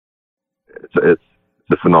it's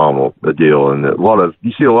a phenomenal deal. And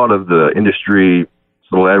you see a lot of the industry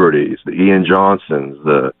celebrities, the Ian Johnsons,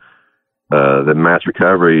 the Mass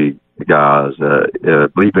Recovery guys,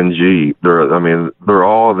 Bleepin' Jeep. They're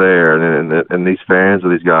all there, and these fans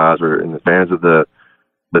of these guys and the fans of the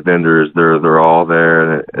vendors, they're all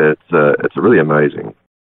there, and it's really amazing.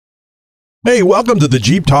 Hey, welcome to the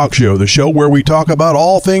Jeep Talk Show, the show where we talk about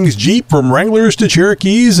all things Jeep, from Wranglers to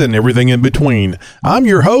Cherokees and everything in between. I'm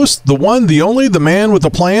your host, the one, the only, the man with the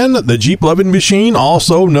plan, the Jeep loving machine,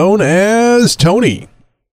 also known as Tony.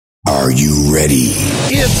 Are you ready?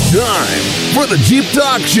 It's time for the Jeep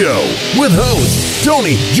Talk Show with hosts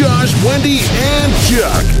Tony, Josh, Wendy, and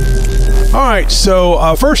Chuck. All right,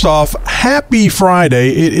 so first off, happy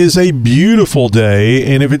Friday. It is a beautiful day,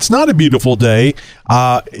 and if it's not a beautiful day,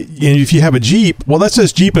 and if you have a Jeep, well, that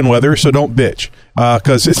says Jeepin' weather, so don't bitch,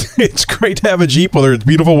 because it's great to have a Jeep, whether it's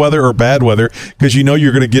beautiful weather or bad weather, because you know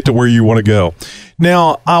you're going to get to where you want to go.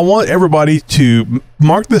 Now, I want everybody to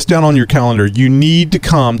mark this down on your calendar. You need to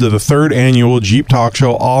come to the 3rd annual Jeep Talk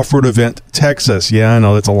Show Off-Road Event, Texas. Yeah, I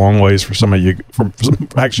know that's a long ways for some of you,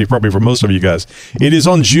 actually probably for most of you guys. It is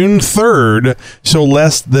on June 3rd, so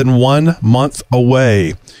less than 1 month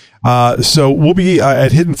away. So we'll be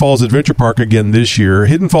at Hidden Falls Adventure Park again this year.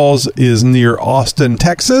 Hidden Falls is near Austin,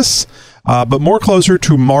 Texas, but more closer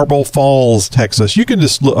to Marble Falls, Texas. You can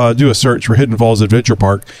just do a search for Hidden Falls Adventure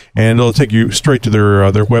Park, and it'll take you straight to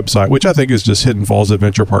their website, which I think is just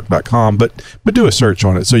hiddenfallsadventurepark.com. But do a search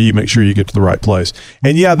on it so you make sure you get to the right place.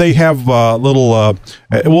 And yeah, they have little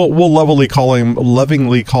we'll lovingly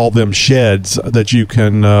call them sheds that you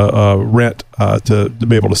can rent to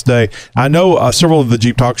be able to stay. I know several of the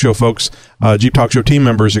Jeep Talk Show folks, Jeep Talk Show team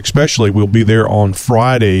members especially, will be there on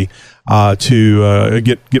Friday to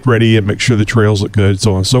get ready and make sure the trails look good,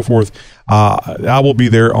 so on and so forth. I will be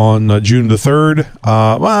there on June the 3rd.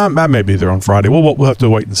 Well, I may be there on Friday. We'll have to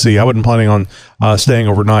wait and see. I wasn't planning on staying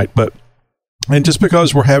overnight, and just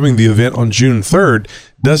because we're having the event on June 3rd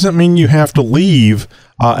doesn't mean you have to leave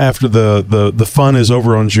after the fun is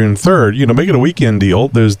over on June 3rd. You know, make it a weekend deal.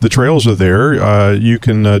 The trails are there. You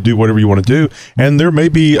can do whatever you want to do. And there may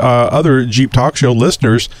be other Jeep Talk Show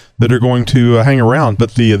listeners that are going to hang around.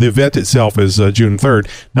 But the event itself is June 3rd.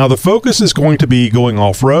 Now, the focus is going to be going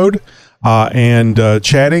off-road, and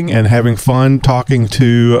chatting and having fun talking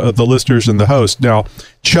to the listeners and the host. Now,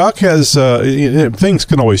 Chuck has, things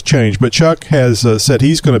can always change, but Chuck has said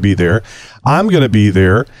he's going to be there. I'm going to be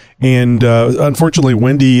there. And unfortunately,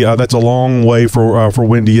 Wendy, that's a long way for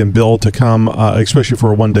Wendy and Bill to come, especially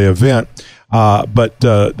for a one-day event. But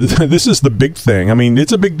this is the big thing. I mean,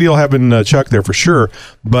 it's a big deal having Chuck there for sure.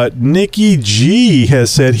 But Nikki G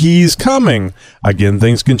has said he's coming. Again,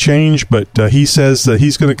 things can change, but he says that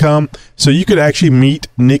he's going to come. So you could actually meet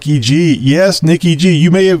Nikki G. Yes, Nikki G.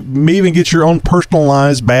 You may even get your own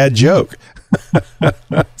personalized bad joke.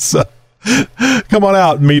 So come on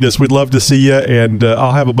out and meet us. We'd love to see you. And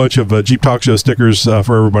I'll have a bunch of Jeep Talk Show stickers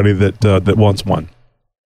for everybody that wants one.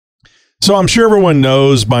 So I'm sure everyone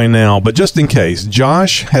knows by now, but just in case,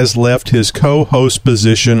 Josh has left his co-host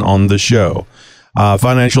position on the show.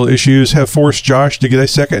 Financial issues have forced Josh to get a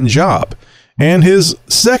second job. And his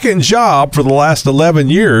second job for the last 11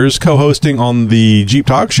 years, co-hosting on the Jeep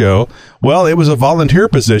Talk Show, well, it was a volunteer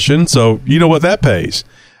position, so you know what that pays.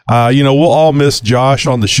 We'll all miss Josh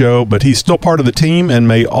on the show, but he's still part of the team and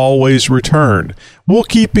may always return. We'll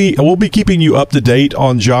be keeping you up to date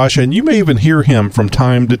on Josh, and you may even hear him from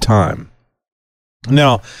time to time.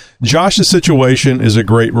 Now, Josh's situation is a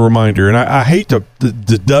great reminder, and I hate to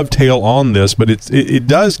dovetail on this, but it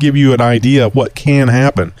does give you an idea of what can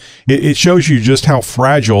happen. It shows you just how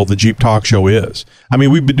fragile the Jeep Talk Show is. I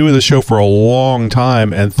mean, we've been doing this show for a long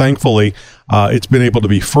time, and thankfully, it's been able to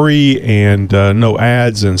be free and no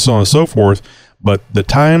ads and so on and so forth. But the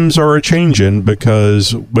times are a-changing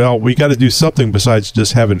because, well, we got to do something besides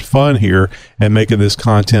just having fun here and making this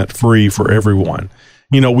content free for everyone.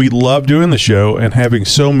 You know, we love doing the show, and having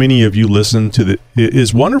so many of you listen to it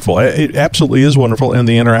is wonderful. It absolutely is wonderful, and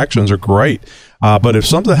the interactions are great. But if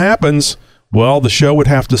something happens, well, the show would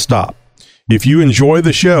have to stop. If you enjoy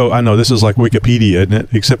the show, I know this is like Wikipedia, isn't it?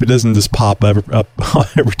 Except it doesn't just pop up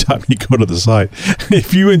every time you go to the site.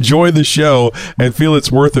 If you enjoy the show and feel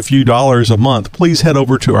it's worth a few dollars a month, please head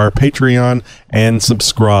over to our Patreon and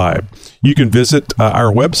subscribe. You can visit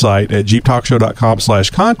our website at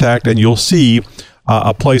jeeptalkshow.com/contact, and you'll see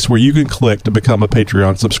a place where you can click to become a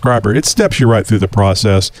Patreon subscriber. It steps you right through the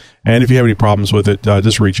process. And if you have any problems with it,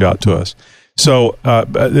 just reach out to us. So,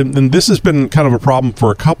 and this has been kind of a problem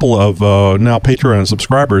for a couple of now Patreon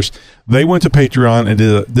subscribers. They went to Patreon and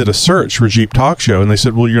did a search for Jeep Talk Show, and they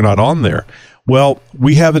said, well, you're not on there. Well,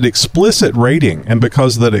 we have an explicit rating, and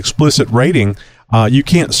because of that explicit rating, you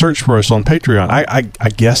can't search for us on Patreon. I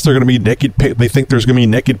guess they're going to be naked. They think there's going to be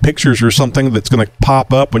naked pictures or something that's going to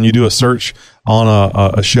pop up when you do a search on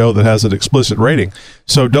a show that has an explicit rating.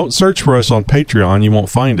 So don't search for us on Patreon. You won't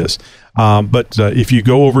find us. But if you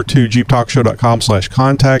go over to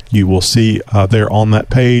jeeptalkshow.com/contact, you will see there on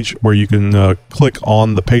that page where you can click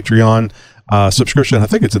on the Patreon subscription. I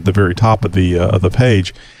think it's at the very top of the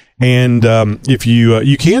page. And if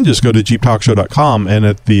you can just go to jeeptalkshow.com, and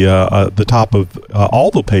at the top of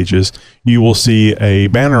all the pages, you will see a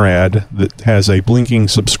banner ad that has a blinking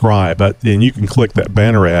subscribe. And you can click that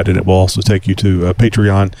banner ad, and it will also take you to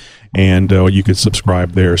Patreon, and you can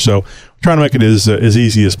subscribe there. So we're trying to make it as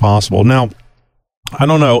easy as possible. Now, I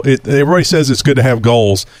don't know. Everybody says it's good to have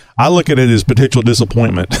goals. I look at it as potential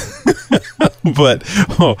disappointment. But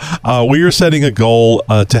we are setting a goal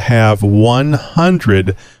to have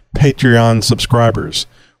 100 Patreon subscribers.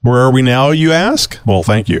 Where are we now, you ask? Well,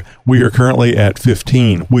 thank you. We are currently at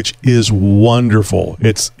 15, which is wonderful.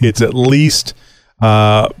 It's at least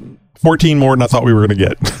 14 more than I thought we were going to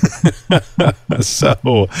get.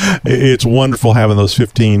 So it's wonderful having those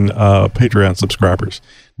 15 Patreon subscribers.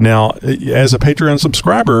 Now, as a Patreon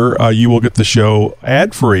subscriber, you will get the show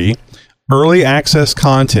ad-free, early access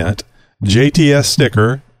content, JTS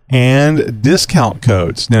sticker, and discount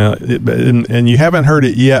codes. Now, and you haven't heard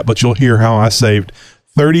it yet, but you'll hear how I saved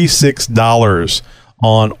 $36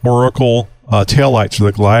 on Oracle taillights for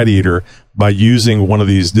the Gladiator by using one of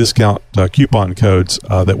these discount coupon codes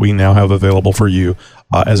that we now have available for you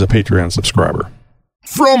as a Patreon subscriber.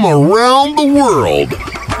 From around the world,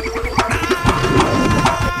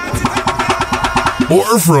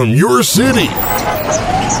 or from your city,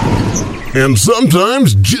 and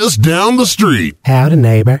sometimes just down the street. Howdy,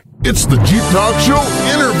 neighbor. It's the Jeep Talk Show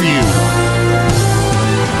interview.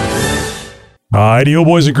 Ideal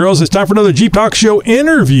boys and girls, it's time for another Jeep Talk Show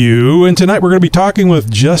interview, and tonight we're going to be talking with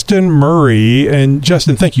Justin Murray. And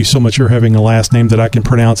Justin, thank you so much for having a last name that I can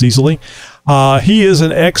pronounce easily. He is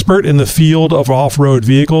an expert in the field of off-road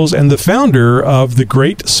vehicles and the founder of the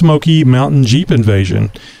Great Smoky Mountain Jeep Invasion.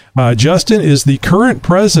 Justin is the current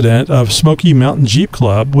president of Smoky Mountain Jeep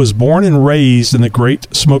Club, was born and raised in the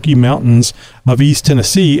Great Smoky Mountains of East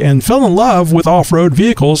Tennessee, and fell in love with off-road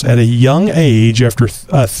vehicles at a young age after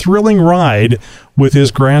a thrilling ride with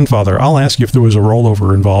his grandfather. I'll ask you if there was a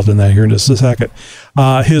rollover involved in that here in just a second.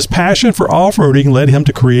 His passion for off-roading led him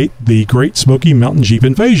to create the Great Smoky Mountain Jeep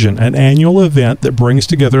Invasion, an annual event that brings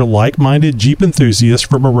together like-minded Jeep enthusiasts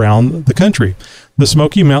from around the country. The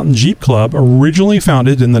Smoky Mountain Jeep Club, originally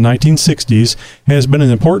founded in the 1960s, has been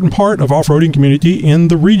an important part of off-roading community in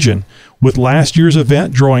the region, with last year's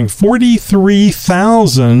event drawing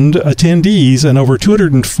 43,000 attendees and over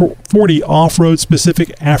 240 off-road specific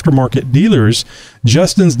aftermarket dealers.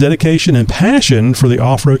 Justin's dedication and passion for the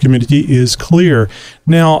off-road community is clear.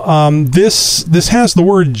 Now, this has the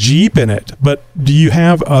word Jeep in it, but do you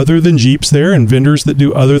have other than Jeeps there and vendors that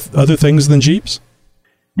do other things than Jeeps?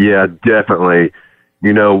 Yeah, definitely.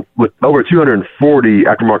 You know, with over 240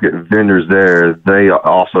 aftermarket vendors there, they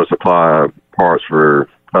also supply parts for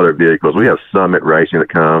other vehicles. We have Summit Racing that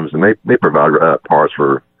comes, and they provide parts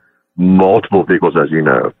for multiple vehicles, as you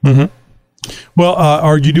know. Mm-hmm. Well,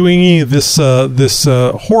 are you doing any of this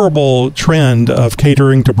horrible trend of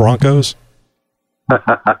catering to Broncos?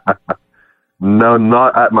 No,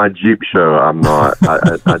 not at my Jeep show. I'm not.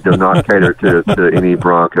 I do not cater to any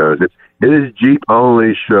Broncos. It is Jeep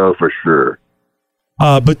only show for sure.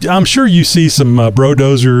 But I'm sure you see some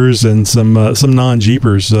brodozers and some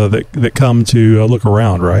non-Jeepers that come to look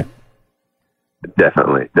around, right?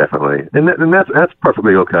 Definitely, and that's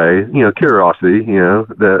perfectly okay. You know, curiosity. You know,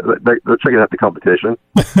 they're checking out the competition.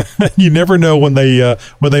 You never know when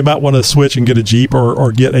they might want to switch and get a Jeep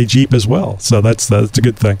or get a Jeep as well. So that's a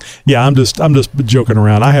good thing. Yeah, I'm just joking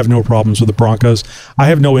around. I have no problems with the Broncos. I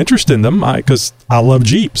have no interest in them because I love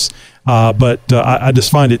Jeeps. But I just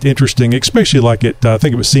find it interesting, especially like I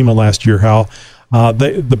think it was SEMA last year, how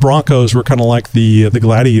the Broncos were kind of like the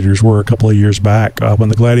Gladiators were a couple of years back. When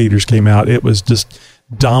the Gladiators came out, it was just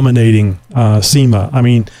dominating SEMA. I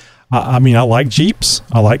mean, I like Jeeps,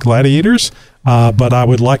 I like Gladiators, but I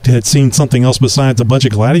would like to have seen something else besides a bunch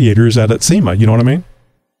of Gladiators at SEMA. You know what I mean?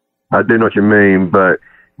 I do know what you mean, but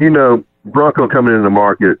you know, Bronco coming into the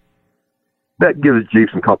market, that gives Jeep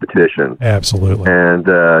some competition. Absolutely. And,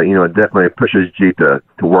 you know, it definitely pushes Jeep to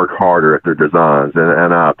work harder at their designs.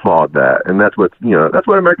 And I applaud that. And that's what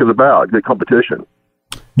America's about, good competition.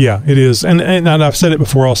 Yeah, it is. And I've said it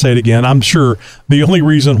before, I'll say it again. I'm sure the only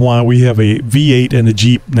reason why we have a V8 and a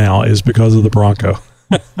Jeep now is because of the Bronco.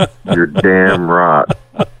 You're damn right.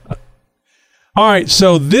 All right,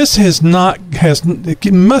 so this it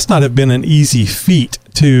must not have been an easy feat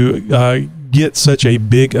to get such a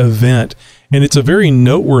big event, and it's a very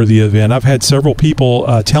noteworthy event. I've had several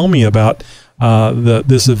people tell me about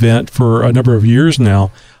this event for a number of years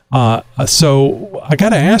now. So I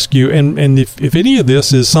got to ask you, and if any of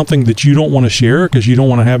this is something that you don't want to share because you don't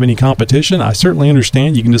want to have any competition, I certainly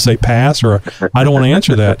understand. You can just say pass, or I don't want to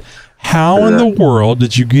answer that. How in the world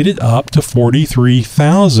did you get it up to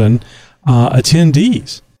 43,000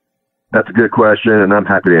 attendees? That's a good question, and I'm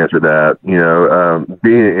happy to answer that.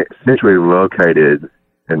 Being centrally located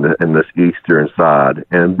in this eastern side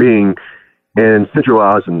and being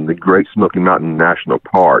centralized in the Great Smoky Mountain National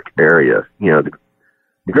Park area, the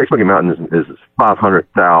Great Smoky Mountain is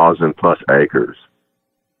 500,000 plus acres.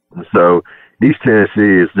 And so East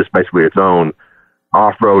Tennessee is just basically its own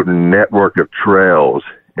off-road network of trails.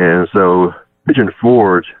 And so Pigeon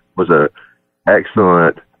Forge was a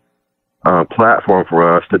excellent platform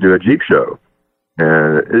for us to do a Jeep show.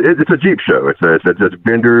 And it's a Jeep show. It's a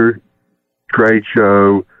vendor trade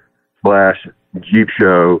show / Jeep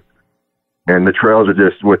show. And the trails are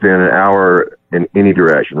just within an hour in any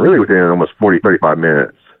direction, really within almost 40, 35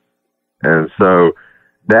 minutes. And so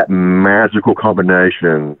that magical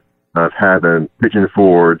combination of having Pigeon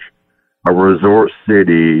Forge, a resort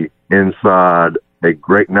city inside a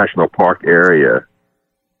great national park area,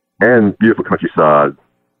 and beautiful countryside,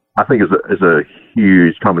 I think is a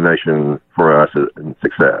huge combination for us in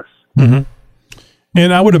success. Mm-hmm.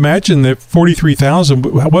 And I would imagine that 43,000,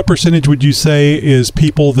 what percentage would you say is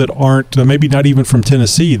people that aren't, maybe not even from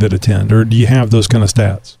Tennessee, that attend? Or do you have those kind of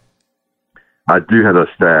stats? I do have those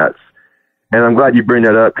stats. And I'm glad you bring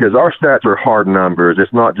that up, because our stats are hard numbers.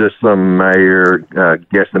 It's not just some mayor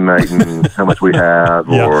guesstimating how much we have.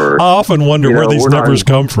 Yeah. Or I often wonder where these numbers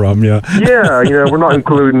come from. Yeah. Yeah, we're not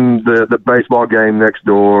including the baseball game next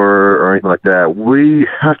door or anything like that. We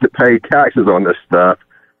have to pay taxes on this stuff.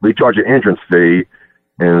 We charge an entrance fee.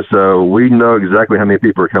 And so we know exactly how many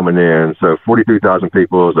people are coming in. So 43,000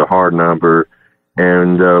 people is a hard number.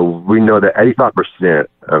 And we know that 85%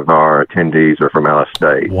 of our attendees are from out of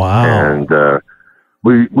state. Wow. And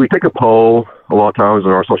we take a poll a lot of times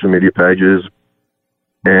on our social media pages,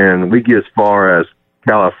 and we get as far as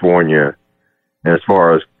California and as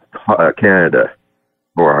far as Canada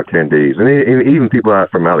for our attendees. And even people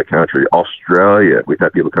out from out of the country. Australia, we've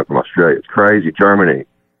had people come from Australia. It's crazy. Germany.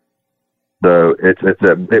 So it's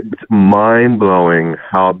mind-blowing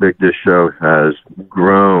how big this show has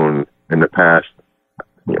grown in the past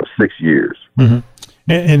 6 years. Mm-hmm.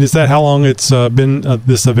 And is that how long it's been?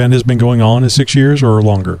 This event has been going on, in 6 years or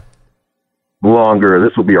longer? Longer.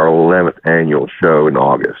 This will be our 11th annual show in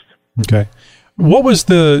August. Okay. What was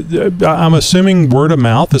I'm assuming word of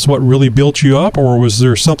mouth is what really built you up, or was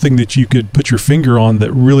there something that you could put your finger on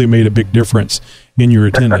that really made a big difference in your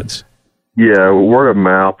attendance? Yeah, word of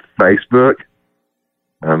mouth, Facebook.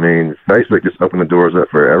 I mean, Facebook just opened the doors up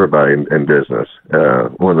for everybody in business.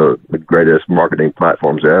 One of the greatest marketing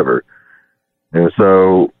platforms ever. And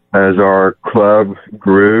so as our club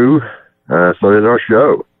grew, so did our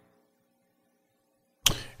show.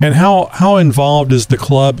 And how involved is the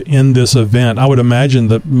club in this event? I would imagine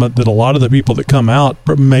that a lot of the people that come out,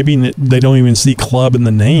 maybe they don't even see club in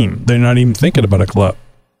the name. They're not even thinking about a club.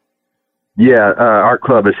 Yeah, our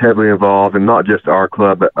club is heavily involved, and not just our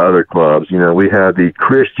club, but other clubs. We have the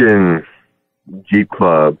Christian Jeep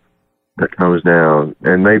Club that comes down,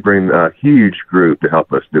 and they bring a huge group to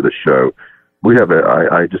help us do the show. We have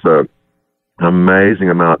an amazing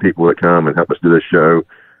amount of people that come and help us do the show.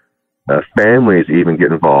 Families even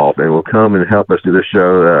get involved and will come and help us do the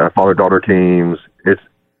show. Father-daughter teams.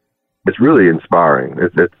 It's really inspiring.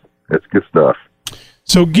 It's good stuff.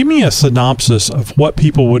 So give me a synopsis of what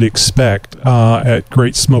people would expect at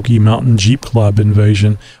Great Smoky Mountain Jeep Club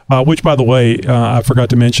Invasion, which, by the way, I forgot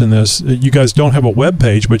to mention this. You guys don't have a web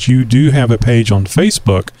page, but you do have a page on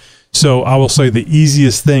Facebook. So I will say the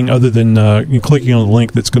easiest thing, other than clicking on the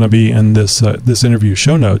link that's going to be in this interview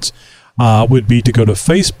show notes, would be to go to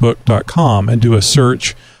Facebook.com and do a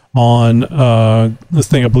search on this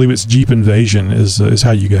thing. I believe it's Jeep Invasion is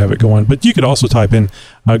how you could have it going. But you could also type in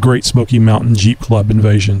Great Smoky Mountain Jeep Club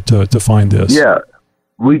Invasion to find this. Yeah,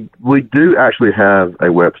 we do actually have a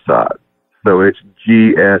website. So it's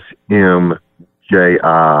gsmji.com.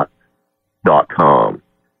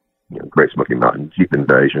 Great Smoky Mountain Jeep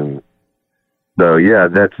Invasion. So yeah,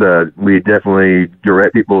 that's we definitely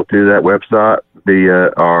direct people to that website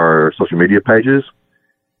via our social media pages.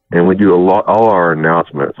 And we do all our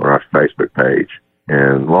announcements on our Facebook page.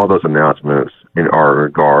 And a lot of those announcements are in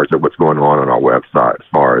regards of what's going on our website, as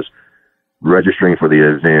far as registering for the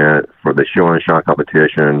event, for the show and shine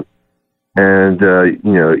competition, And,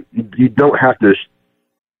 you don't have to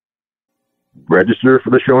register for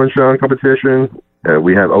the show and shine competition.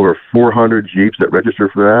 We have over 400 Jeeps that register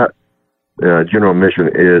for that. General admission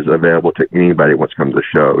is available to anybody who wants to come to the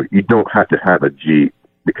show. You don't have to have a Jeep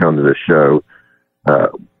to come to the show.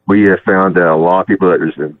 We have found that a lot of people that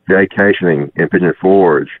are vacationing in Pigeon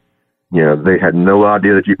Forge, they had no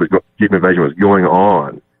idea that Jeep Invasion was going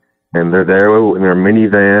on. And they're there in their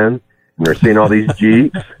minivan, and they're seeing all these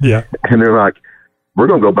Jeeps. Yeah. And they're like, we're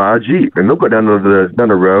going to go buy a Jeep. And they'll go down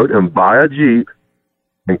the road and buy a Jeep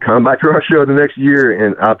and come back to our show the next year.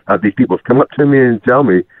 And these people have come up to me and tell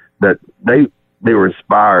me that they were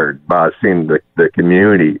inspired by seeing the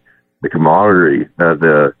community, the camaraderie of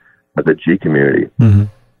the Jeep community. Mm-hmm.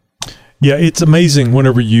 Yeah, it's amazing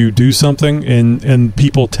whenever you do something and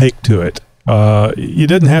people take to it. It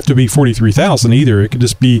doesn't have to be 43,000 either. It could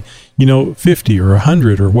just be, 50 or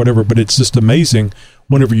 100 or whatever, but it's just amazing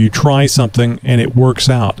whenever you try something and it works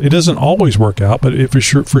out. It doesn't always work out, but it for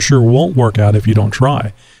sure won't work out if you don't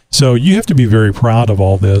try. So you have to be very proud of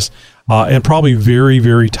all this, and probably very,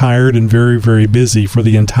 very tired and very, very busy for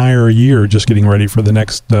the entire year just getting ready for the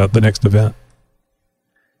next event.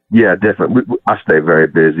 Yeah, definitely. I stay very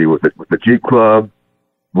busy with the Jeep Club.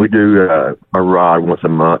 We do a ride once a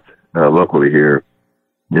month locally here,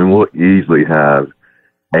 and we'll easily have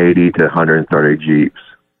 80 to 130 Jeeps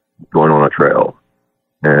going on a trail,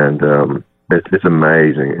 and it's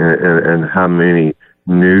amazing, and how many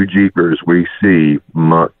new Jeepers we see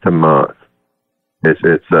month to month.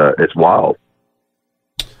 It's wild.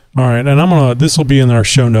 All right, and this will be in our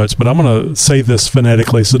show notes, but I'm gonna say this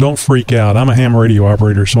phonetically, so don't freak out. I'm a ham radio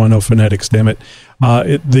operator, so I know phonetics. Damn it!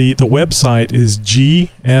 The website is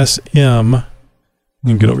GSM. You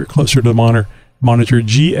can get over here closer to the monitor.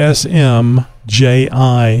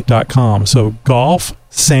 GSMJI.com. So Golf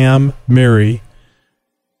Sam Mary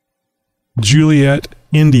Juliet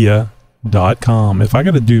India.com. If I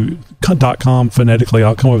got to do .com phonetically,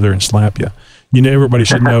 I'll come over there and slap you. Everybody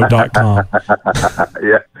should know .com.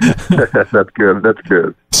 Yeah, that's good. That's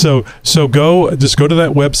good. So go to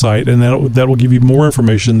that website, and that will give you more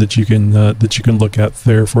information that you can look at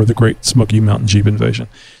there for the Great Smoky Mountain Jeep Invasion.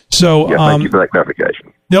 So thank you for that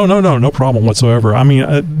clarification. No problem whatsoever. I mean,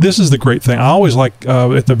 this is the great thing. I always like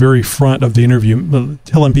at the very front of the interview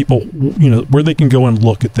telling people where they can go and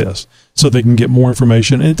look at this so they can get more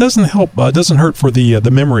information. And it doesn't hurt for the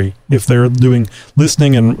memory if they're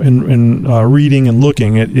listening and reading and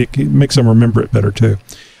looking. It makes them remember it better too.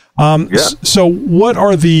 So what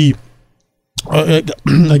are the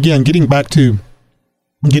again getting back to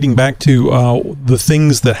the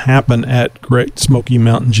things that happen at Great Smoky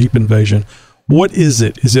Mountain Jeep Invasion? What is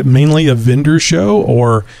it? Is it mainly a vendor show,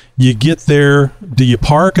 or you get there, do you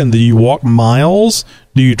park and do you walk miles?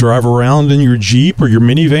 Do you drive around in your Jeep or your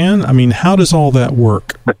minivan? I mean, how does all that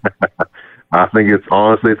work? I think it's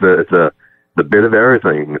a bit of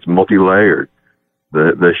everything. It's multi-layered.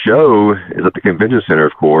 The show is at the convention center,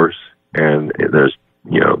 of course, and there's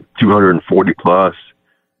 240 plus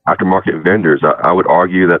aftermarket vendors. I would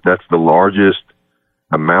argue that that's the largest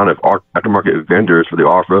amount of aftermarket vendors for the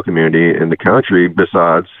off-road community in the country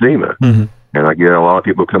besides SEMA. Mm-hmm. And I get a lot of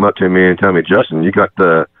people come up to me and tell me, Justin, you got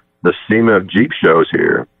the SEMA of Jeep shows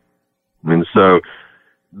here. And so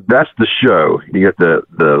that's the show. You get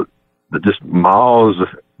the just miles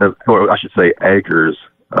of, or I should say acres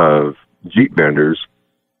of Jeep vendors.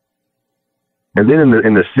 And then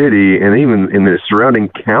in the city, and even in the surrounding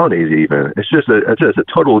counties, even it's just a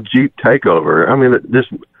total Jeep takeover. I mean,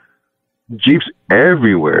 just Jeeps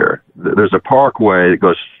everywhere. There's a parkway that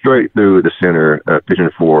goes straight through the center of Pigeon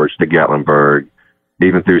Forge to Gatlinburg,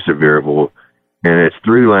 even through Sevierville, and it's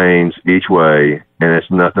 3 lanes each way, and it's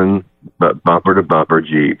nothing but bumper to bumper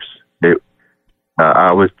Jeeps.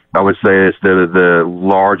 I would say it's the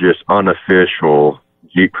largest unofficial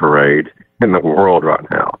Jeep parade in the world right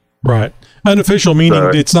now. Right. Unofficial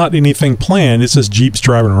meaning it's not anything planned. It's just Jeeps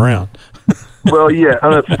driving around. Well, yeah,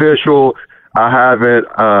 unofficial. I haven't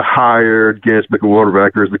hired Guinness Book of World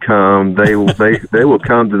Records to come. They will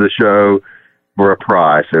come to the show for a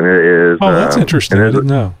price, and it is. Oh, that's interesting. I didn't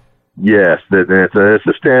know. Yes, it's a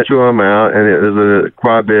substantial amount, and it is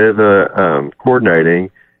quite a bit of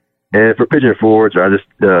coordinating. And for Pigeon Forge, it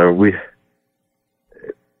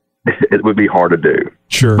would be hard to do.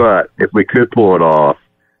 Sure. But if we could pull it off,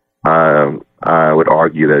 I would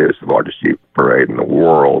argue that it's the largest Jeep parade in the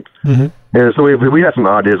world. Mm-hmm. And so we have some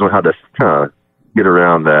ideas on how to kind of get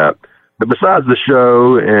around that. But besides the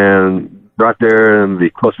show, and right there in the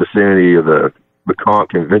close vicinity of the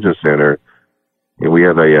Comp Convention Center, we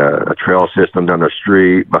have a trail system down the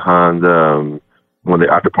street behind one of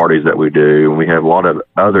the after parties that we do, and we have a lot of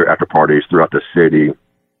other after parties throughout the city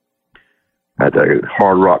at the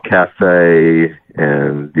Hard Rock Cafe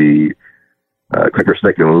and the Cracker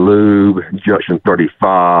Steak and Lube, Junction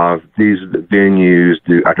 35. These venues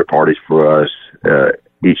do after parties for us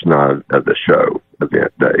each night of the show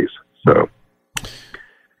event days.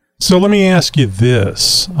 So let me ask you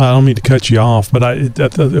this. I don't mean to cut you off, but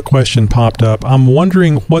a question popped up. I'm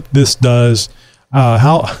wondering what this does,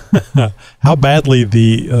 how badly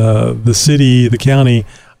the city, the county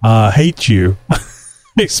hates you,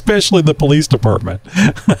 especially the police department.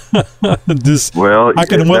 I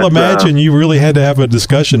can imagine you really had to have a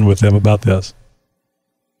discussion with them about this.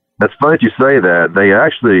 That's funny that you say that. They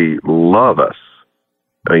actually love us.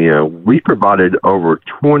 We provided over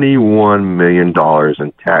 $21 million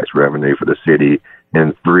in tax revenue for the city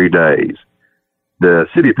in 3 days. The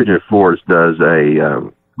city of Pigeon Forge does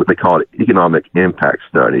a what they call an economic impact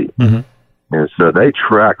study, and so they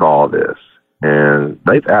track all this. And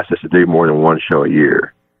they've asked us to do more than one show a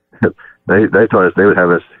year. they told us they would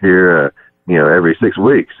have us here, every 6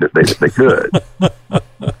 weeks if they could.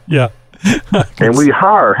 Yeah, and we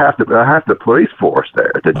hire half the police force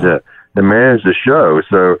there to manage the show.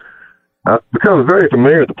 So I've become very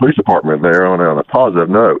familiar with the police department there on a positive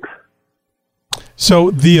note.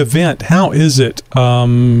 So the event, how is it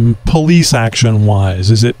police action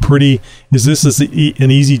wise? Is this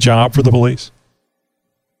an easy job for the police?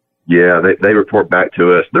 Yeah, they report back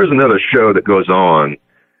to us. There's another show that goes on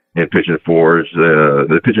in Pigeon Forge,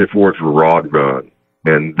 the Pigeon Forge Rod Run,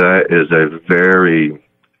 and that is a very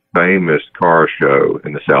famous car show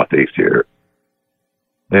in the Southeast here.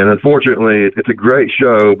 And unfortunately, it's a great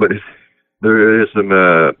show, but there is some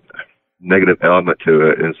negative element to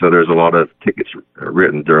it, and so there's a lot of tickets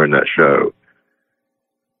written during that show.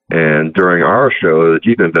 And during our show, the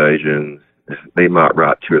Jeep Invasion, they might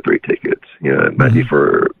write 2 or 3 tickets, maybe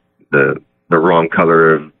for the wrong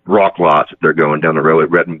color of rock lights if they're going down the road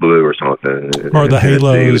with red and blue or something. Or the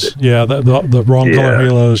halos. Yeah, the wrong color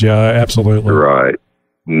halos. Yeah, absolutely. Right.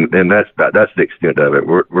 And that's the extent of it.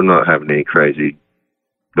 We're not having any crazy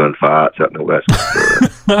gunfights out in the West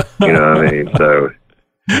Coast. You know what I mean? So,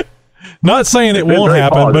 not saying it won't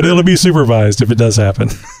happen, positive. But it'll be supervised if it does happen.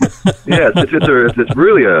 Yeah, it's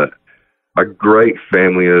really a great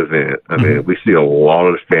family event. I mean, we see a lot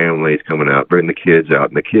of families coming out, bringing the kids out,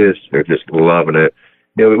 and the kids are just loving it.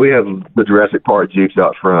 We have the Jurassic Park Jeeps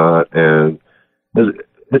out front, and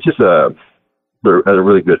it's just a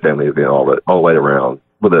really good family event all the way around.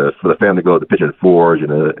 For the family to go to the Pigeon Forge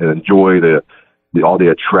and enjoy all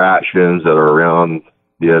the attractions that are around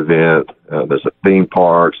the event. There's the theme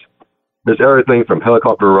parks. There's everything from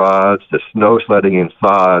helicopter rides to snow sledding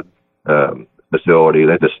inside facility.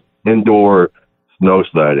 They just indoor snow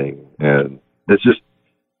sledding, and it's just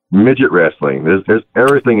midget wrestling. There's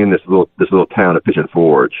everything in this little town of Pigeon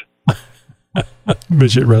Forge.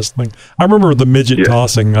 Midget wrestling. I remember the midget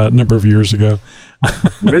tossing a number of years ago.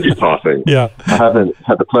 Midget tossing. Yeah, I haven't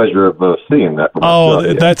had the pleasure of seeing that.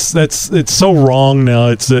 It's so wrong now.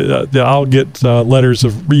 It's I'll get letters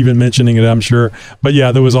of even mentioning it, I'm sure. But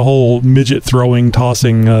yeah, there was a whole midget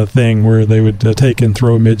tossing thing where they would take and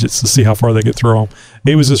throw midgets to see how far they could throw them.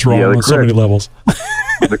 It was just wrong on so many levels.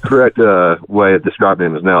 The correct way of describing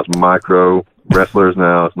them is now it's micro wrestlers.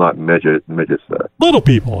 Now it's not midgets. Little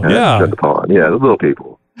people. Yeah. The little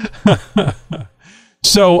people.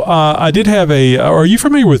 So I did have are you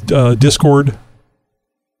familiar with Discord?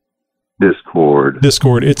 Discord.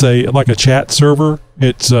 It's like a chat server.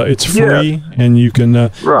 It's free, and you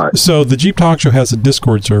can. Right. So the Jeep Talk Show has a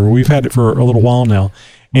Discord server. We've had it for a little while now,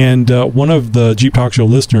 and one of the Jeep Talk Show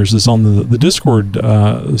listeners is on the Discord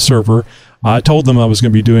server. I told them I was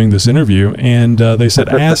going to be doing this interview, and they said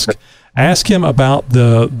ask him about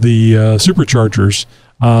the superchargers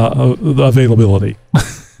availability.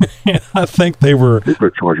 I think they were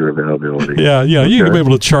supercharger availability. Yeah, okay. You can be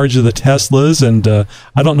able to charge the Teslas, and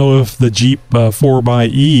I don't know if the Jeep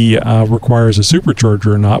 4xe requires a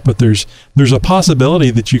supercharger or not, but there's a possibility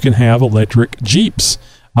that you can have electric Jeeps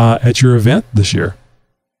at your event this year.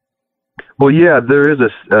 Well, yeah, there is a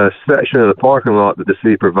section of the parking lot that the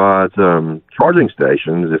city provides charging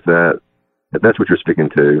stations. If that's what you're speaking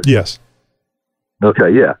to. Yes. Okay.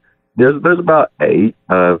 Yeah. There's about 8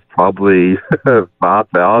 of probably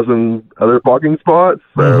 5,000 other parking spots.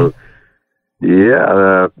 So,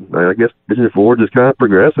 I guess Pigeon Forge is kind of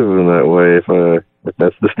progressive in that way, if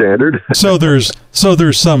that's the standard. so there's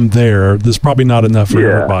some there. There's probably not enough for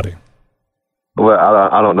everybody. Well,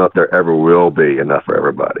 I don't know if there ever will be enough for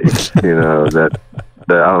everybody. that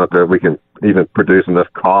I don't know if we can even produce enough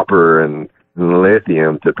copper and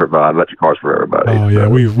lithium to provide electric cars for everybody. Oh yeah,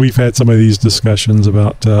 we've had some of these discussions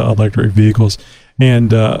about electric vehicles,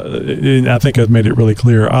 and I think I've made it really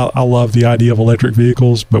clear. I love the idea of electric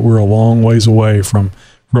vehicles, but we're a long ways away from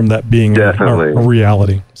that being a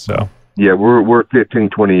reality. So yeah, we're 15,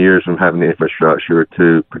 20 years from having the infrastructure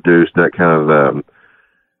to produce that kind of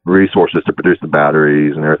resources to produce the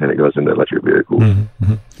batteries and everything that goes into electric vehicles.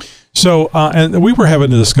 Mm-hmm. So, and we were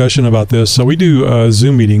having a discussion about this. So we do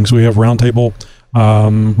Zoom meetings. We have roundtable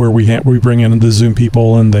where we bring in the Zoom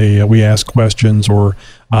people and we ask questions, or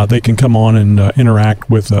they can come on and interact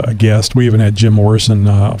with a guest. We even had Jim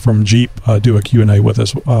Morrison from Jeep do a Q&A with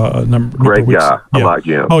us. Great guy. Yeah. I like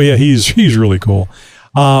Jim. Oh yeah, he's really cool.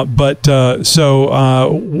 So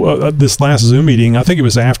this last Zoom meeting, I think it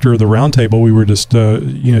was after the roundtable, we were just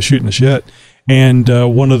shooting the shit, and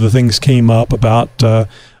one of the things came up about the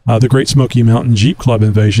Great Smoky Mountain Jeep Club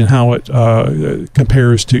invasion, how it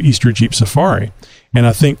compares to Easter Jeep Safari. And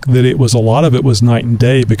I think that a lot of it was night and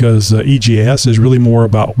day, because EGS is really more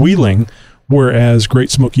about wheeling, whereas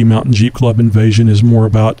Great Smoky Mountain Jeep Club invasion is more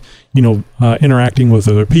about, interacting with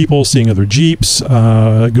other people, seeing other Jeeps,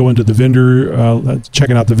 going to the vendor,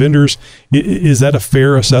 checking out the vendors. Is that a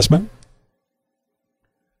fair assessment?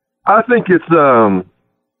 I think it's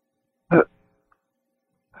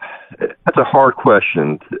that's a hard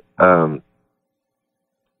question. But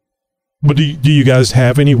do you guys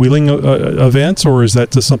have any wheeling events, or is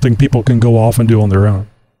that just something people can go off and do on their own?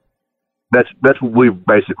 That's what we've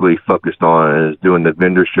basically focused on, is doing the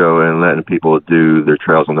vendor show and letting people do their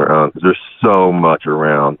trails on their own, because there's so much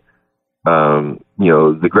around.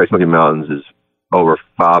 The Great Smoky Mountains is over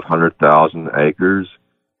 500,000 acres,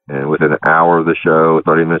 and within an hour of the show,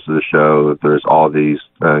 30 minutes of the show, there's all these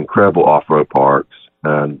incredible off-road parks.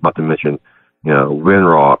 Not to mention,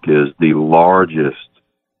 Windrock is the largest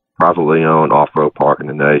privately owned off-road park in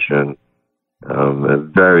the nation.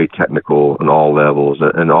 Very technical on all levels,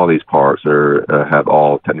 and all these parks have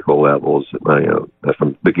all technical levels,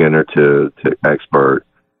 from beginner to expert.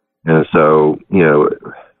 And so,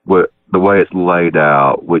 the way it's laid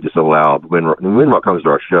out, we just allow Windrock comes to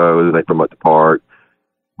our show, they promote the park,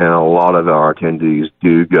 and a lot of our attendees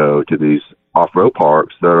do go to these off-road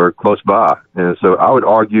parks that are close by. And so I would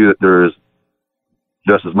argue that there's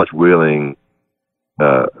just as much wheeling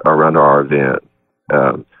around our event.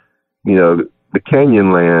 The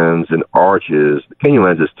Canyonlands and Arches, the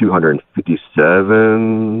Canyonlands is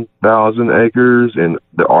 257,000 acres, and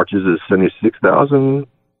the Arches is 76,000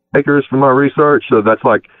 acres from my research. So that's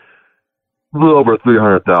like a little over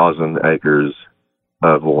 300,000 acres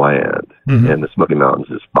of land. Mm-hmm. And the Smoky Mountains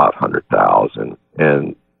is 500,000.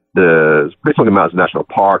 And the Great Smoky Mountains National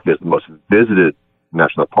Park is the most visited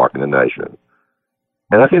national park in the nation.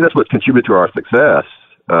 And I think that's what's contributed to our success.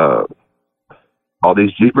 All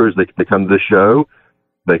these Jeepers, they come to the show,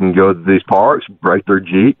 they can go to these parks, break their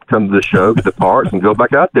Jeep, come to the show, get the parts, and go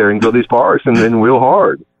back out there and go to these parks and then wheel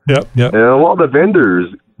hard. Yep. And a lot of the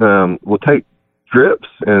vendors will take trips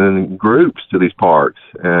and groups to these parks.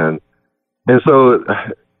 And so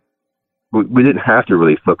we didn't have to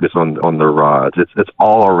really focus on the rides. It's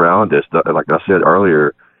all around us. Like I said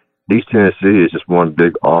earlier, East Tennessee is just one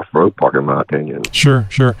big off-road park, in my opinion. Sure.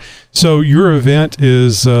 So your event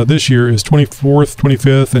is this year is 24th,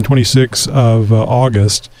 25th, and 26th of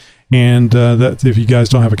August, and that, if you guys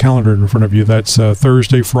don't have a calendar in front of you, that's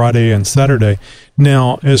Thursday, Friday, and Saturday.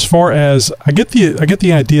 Now, as far as I get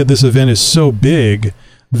the idea, this event is so big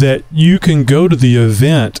that you can go to the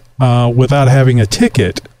event without having a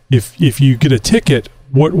ticket. If you get a ticket,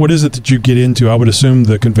 what is it that you get into? I would assume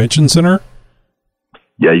the convention center.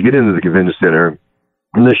 Yeah, you get into the convention center,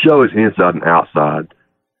 and the show is inside and outside.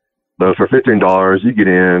 So for $15, you get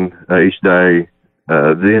in each day.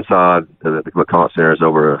 The inside of the convention center is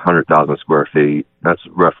over 100,000 square feet. That's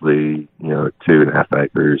roughly 2.5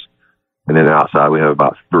 acres. And then outside we have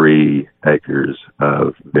about 3 acres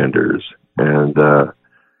of vendors. And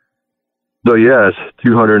so yes,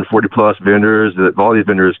 240 plus vendors. All these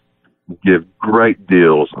vendors give great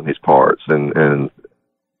deals on these parts, and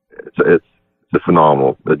it's a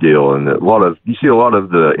phenomenal deal. And you see a lot of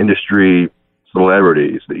the industry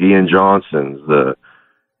celebrities, the Ian Johnsons, the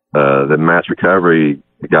Match Recovery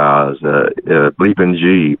guys, Bleepin'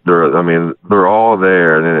 Jeep. They're all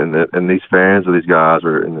there, and these fans of these guys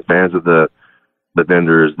and the fans of the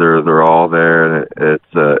vendors. They're all there, and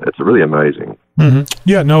it's really amazing. Mm-hmm.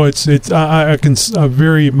 Yeah, no, I can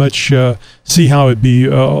very much see how it'd be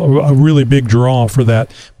a really big draw for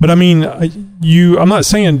that. But I mean, I'm not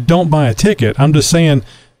saying don't buy a ticket. I'm just saying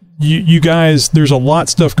you guys, there's a lot of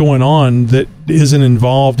stuff going on that isn't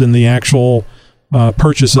involved in the actual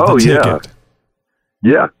purchase of the ticket.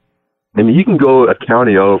 Yeah. I mean, you can go a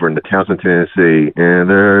county over into Townsend, Tennessee, and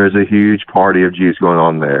there's a huge party of Jeeps going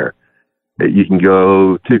on there. You can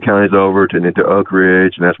go 2 counties over into Oak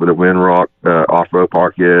Ridge, and that's where the Windrock Off-Road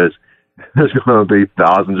Park is. There's going to be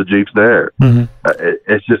thousands of Jeeps there. Mm-hmm.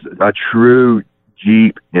 It's just a true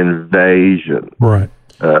Jeep invasion. Right.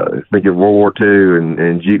 Think of World War II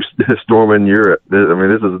and Jeeps storming Europe. This is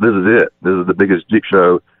it. This is the biggest Jeep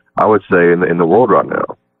show, I would say, in the world right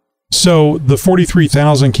now. So the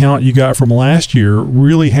 43,000 count you got from last year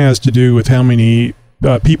really has to do with how many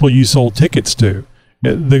people you sold tickets to.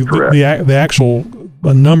 The actual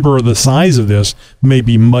number or the size of this may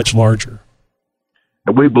be much larger.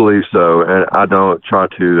 We believe so, and I don't try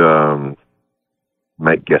to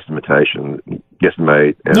make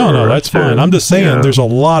guesstimate. No, that's fine. I'm just saying there's a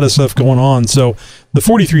lot of stuff going on. So the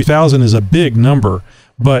 43,000 is a big number.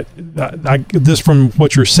 But this, from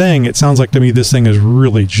what you're saying, it sounds like to me this thing is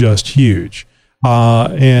really just huge.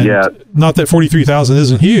 Not that 43,000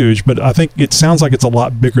 isn't huge, but I think it sounds like it's a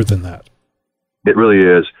lot bigger than that. It really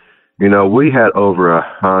is. We had over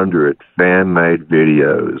 100 fan-made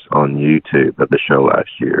videos on YouTube of the show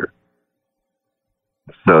last year.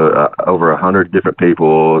 So over 100 different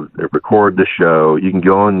people record the show. You can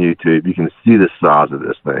go on YouTube. You can see the size of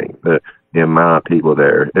this thing. The amount of people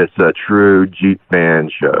there. It's a true Jeep fan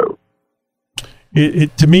show.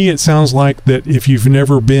 To me, it sounds like that if you've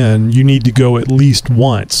never been, you need to go at least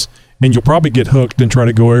once, and you'll probably get hooked and try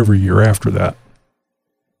to go every year after that.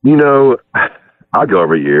 I go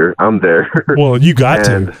every year. I'm there. Well, you got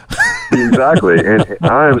to. Exactly. And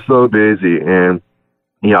I am so busy, and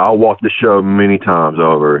I'll watch the show many times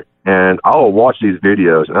over, and I'll watch these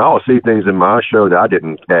videos, and I'll see things in my show that I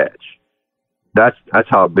didn't catch. That's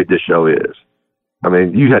how big this show is. I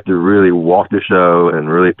mean, you have to really walk the show and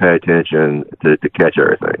really pay attention to catch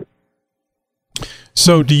everything.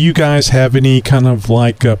 So do you guys have any kind of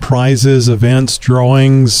prizes, events,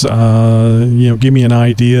 drawings? Give me an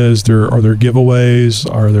idea. Are there giveaways?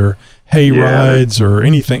 Are there hay rides or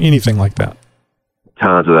anything like that?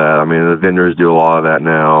 Tons of that. I mean, the vendors do a lot of that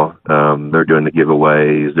now. They're doing the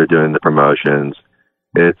giveaways. They're doing the promotions.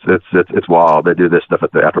 It's wild. They do this stuff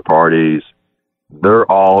at the after parties. They're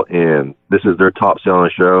all in. This is their top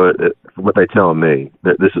selling show. From what they tell me,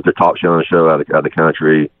 this is their top selling show out of the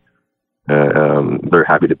country. They're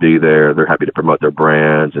happy to be there. They're happy to promote their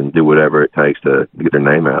brands and do whatever it takes to get their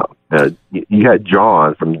name out. You had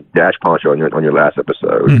John from Dash Poncho on your last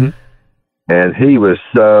episode, mm-hmm. and he was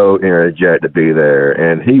so energetic to be there.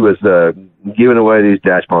 And he was giving away these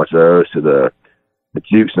Dash Ponchos to the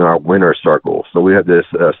Jeeps in our winter circle. So we have this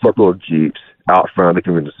circle of Jeeps out front of the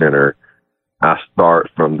convention center. I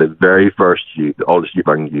start from the very first Jeep, the oldest Jeep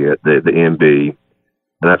I can get, the MB.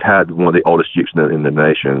 And I've had one of the oldest Jeeps in the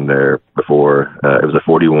nation there before. It was a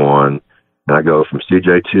 41. And I go from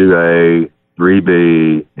CJ2A,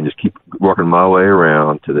 3B, and just keep working my way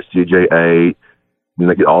around to the CJ8.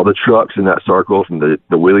 And I get all the trucks in that circle, from the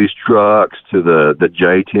Willys trucks to the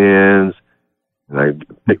J10s. And I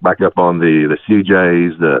pick back up on the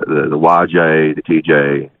CJs, the YJ, the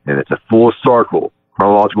TJ. And it's a full circle,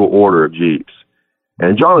 chronological order of Jeeps.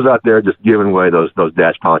 And John was out there just giving away those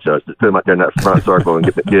Dash Ponchos, just put them out there in that front circle and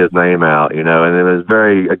get his name out, and it was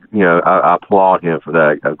very, I applaud him for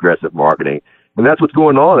that aggressive marketing. And that's what's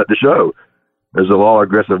going on at the show. There's a lot of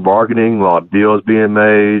aggressive marketing, a lot of deals being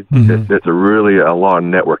made. Mm-hmm. It's really a lot of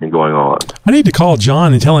networking going on. I need to call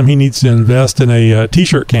John and tell him he needs to invest in a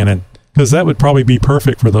T-shirt cannon, because that would probably be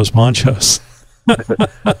perfect for those ponchos.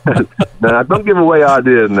 Now, don't give away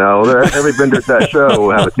ideas now. Every vendor at that show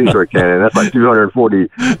will have a T-shirt cannon. That's like 240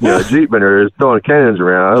 Jeep vendors throwing cannons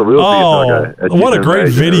around. What a great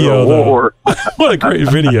video, though. What a great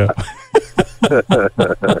video.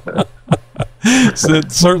 So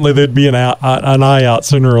certainly there'd be an eye out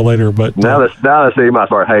sooner or later. But now that you might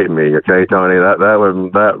start hating me, okay, Tony?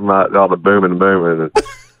 That might all the booming.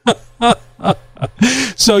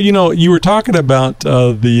 So, you were talking about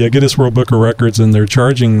the Guinness World Book of Records and their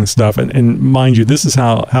charging stuff. And mind you, this is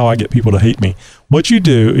how I get people to hate me. What you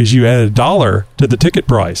do is you add $1 to the ticket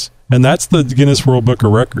price. And that's the Guinness World Book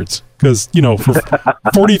of Records. Because, for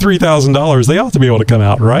 $43,000, they ought to be able to come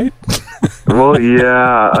out, right? Well,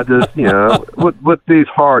 yeah. I just, with these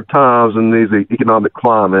hard times and these economic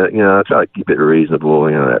climate, I try to keep it reasonable,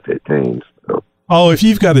 at 15. So. Oh, if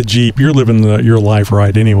you've got a Jeep, you're living your life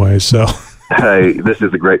right anyway, so... Hey, this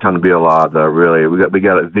is a great time to be alive, though, really. We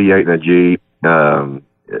got a V8 and a Jeep.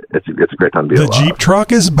 It's a great time to be alive. The Jeep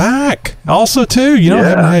truck is back also, too. I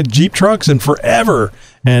haven't had Jeep trucks in forever.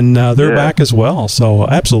 and they're back as well. So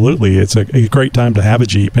absolutely, it's a great time to have a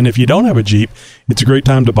Jeep. And if you don't have a Jeep, it's a great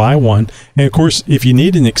time to buy one. And of course, if you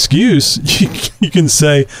need an excuse, you can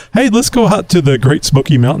say, hey, let's go out to the Great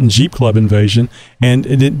Smoky Mountain Jeep Club Invasion,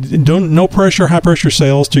 and no pressure, high pressure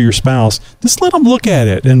sales to your spouse. Just let them look at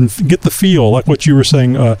it and get the feel, like what you were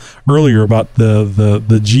saying earlier about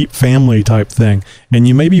the Jeep family type thing. And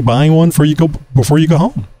you may be buying one before you go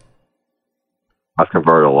home. I've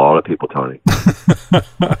converted a lot of people, Tony.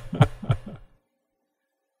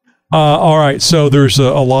 All right, so there's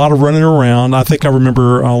a lot of running around. I think I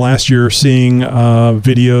remember last year seeing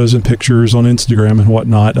videos and pictures on Instagram and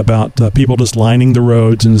whatnot about people just lining the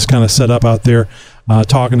roads and just kind of set up out there,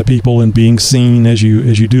 talking to people and being seen as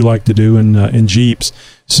you do like to do in Jeeps.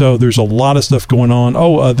 So there's a lot of stuff going on.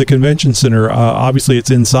 Oh, the convention center, obviously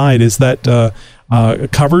it's inside. Is that a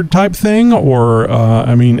covered type thing, or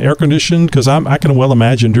air conditioned? Because I can well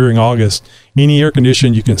imagine during August, any air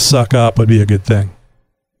condition you can suck up would be a good thing.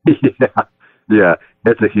 Yeah,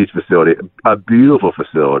 it's a huge facility, a beautiful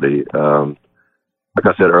facility. Like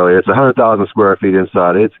I said earlier, it's 100,000 square feet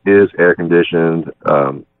inside. It is air conditioned.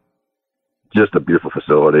 Just a beautiful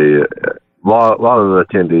facility. A lot of the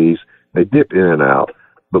attendees, they dip in and out,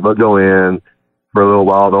 but they'll go in for a little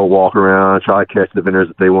while. They'll walk around, try to catch the vendors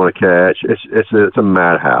that they want to catch. It's a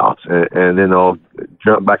madhouse, and then they'll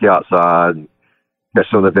jump back outside and catch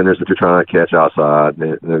some of the vendors that you're trying to catch outside,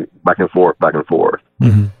 and back and forth.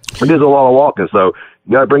 Mm-hmm. It is a lot of walking, so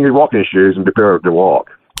you got to bring your walking shoes and be prepared to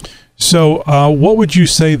walk. So what would you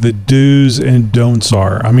say the do's and don'ts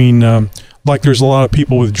are? I mean, like there's a lot of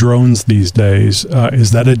people with drones these days.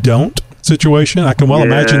 Is that a don't situation? I can well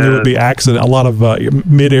imagine there would be a lot of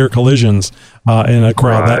mid-air collisions in a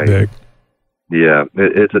crowd that big. Yeah,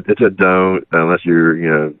 it's a don't unless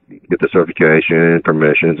you get the certification,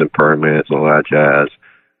 permissions, and permits and all that jazz.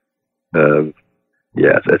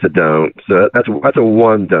 It's a don't. So that's a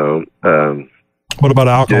one don't. What about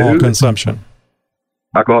alcohol consumption?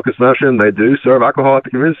 Alcohol consumption, they do serve alcohol at the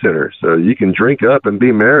convention center, so you can drink up and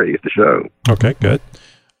be merry at the show. Okay, good.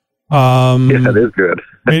 That is good.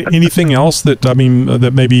 Anything else that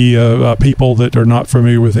maybe people that are not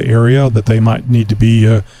familiar with the area that they might need to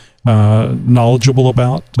be knowledgeable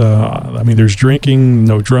about? There's drinking,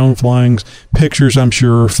 no drone flying, pictures I'm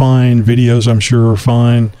sure are fine, videos I'm sure are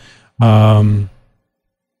fine.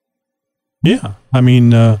 It's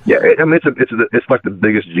like the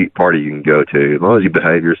biggest Jeep party you can go to. As long as you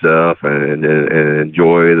behave yourself and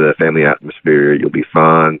enjoy the family atmosphere, you'll be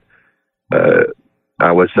fine.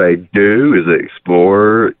 I would say is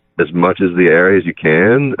explore as much as the area as you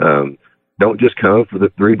can. Don't just come for the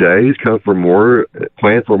 3 days. Come for more.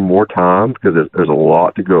 Plan for more time, because there's a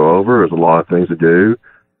lot to go over. There's a lot of things to do.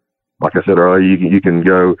 Like I said earlier, you can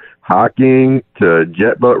go hiking, to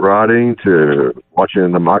jet boat riding, to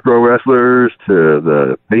watching the micro wrestlers, to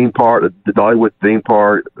the theme park, the Dollywood theme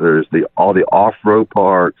park. There's all the off-road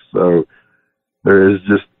parks. So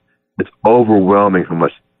it's overwhelming how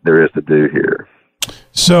much there is to do here.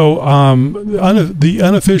 So the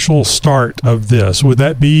unofficial start of this, would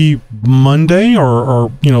that be Monday or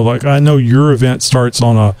like I know your event starts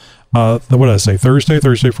on Thursday,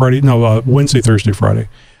 Friday? No, Wednesday, Thursday, Friday.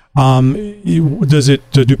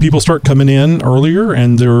 Do people start coming in earlier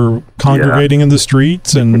and they're congregating in the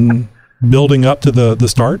streets and building up to the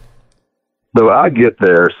start? So I get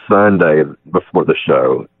there Sunday before the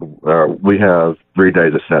show. We have 3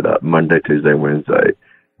 days of setup, Monday, Tuesday, Wednesday.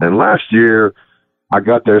 And last year, I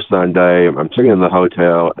got there Sunday. I'm checking in the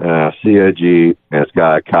hotel, and I see a Jeep, and it's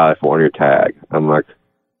got a California tag. I'm like,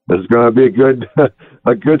 this is going to be a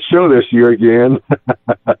good show this year again.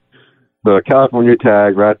 The California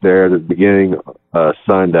tag right there at the beginning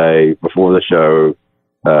Sunday before the show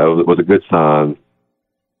was a good sign.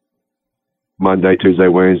 Monday, Tuesday,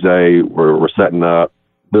 Wednesday, we're setting up.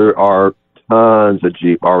 There are tons of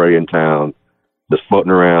Jeep already in town, just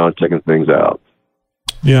floating around, checking things out.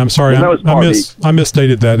 Yeah, I'm sorry. I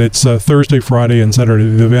misstated that. It's Thursday, Friday, and Saturday.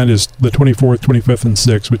 The event is the 24th, 25th, and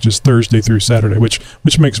 6th, which is Thursday through Saturday, which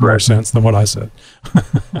makes more sense than what I said.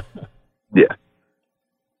 Yeah.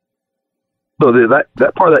 So that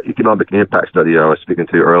part of that economic impact study I was speaking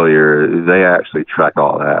to earlier, they actually track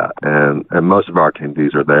all that, and most of our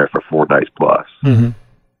attendees are there for 4 days plus, on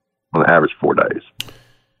average 4 days.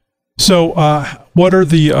 So, what are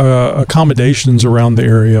the accommodations around the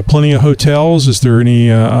area? Plenty of hotels. Is there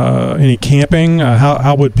any camping?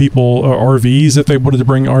 How would people RVs, if they wanted to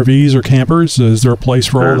bring RVs or campers? Is there a place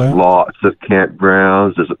for all that? There's lots of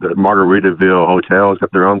campgrounds. There's Margaritaville Hotel has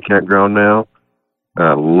got their own campground now.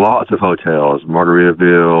 Lots of hotels.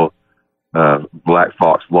 Margaritaville, Black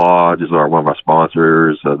Fox Lodge is one of our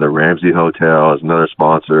sponsors. The Ramsey Hotel is another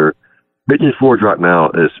sponsor. Pigeon Forge right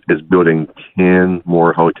now is building 10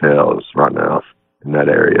 more hotels right now in that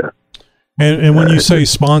area. And when you say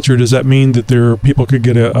sponsor, does that mean that people could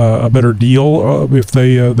get a better deal if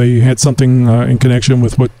they had something in connection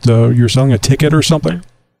with what you're selling, a ticket or something?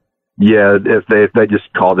 Yeah, if they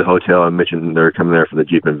just call the hotel and mention they're coming there for the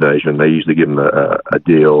Jeep Invasion, they usually give them a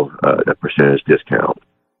deal, a percentage discount.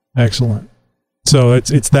 Excellent. So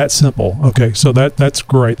it's that simple. Okay, so that's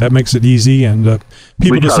great. That makes it easy, and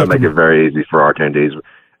people we try to make it very easy for our attendees.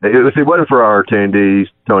 If it wasn't for our attendees,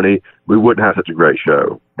 Tony, we wouldn't have such a great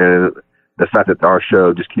show. And the fact that our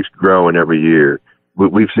show just keeps growing every year,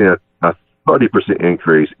 we've seen a 30%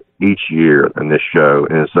 increase each year in this show,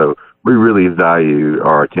 and so we really value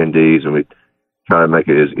our attendees, and we try to make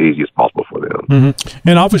it as easy as possible for them. Mm-hmm.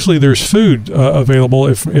 And obviously, there's food available,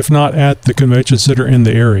 if not at the convention center in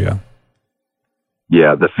the area.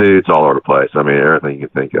 Yeah, the food's all over the place. I mean, everything you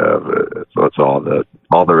can think of. So it's all the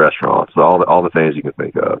restaurants, all the things you can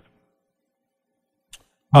think of.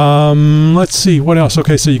 Let's see what else.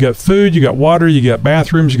 Okay, so you got food, you got water, you got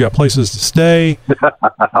bathrooms, you got places to stay.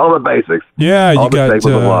 All the basics. Yeah,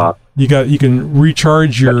 you can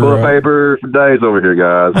recharge your toilet paper for days over here,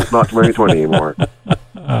 guys. It's not 2020 anymore.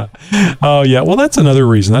 Oh yeah, well that's another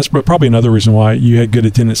reason. That's probably another reason why you had good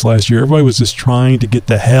attendance last year. Everybody was just trying to get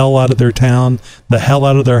the hell out of their town, the hell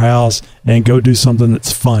out of their house, and go do something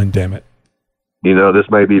that's fun. Damn it! You know, this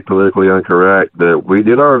may be politically incorrect. That we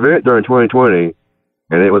did our event during 2020.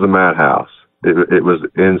 And it was a madhouse. It was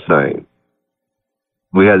insane.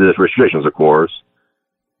 We had these restrictions, of course,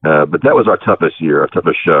 but that was our toughest year, our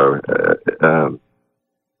toughest show.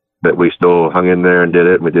 But we still hung in there and did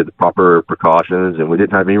it. And we did the proper precautions, and we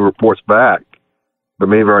didn't have any reports back from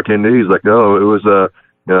many of our attendees like, "Oh, it was a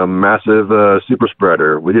massive super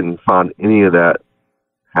spreader." We didn't find any of that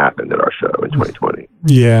happened at our show in 2020.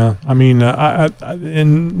 Yeah, I mean, I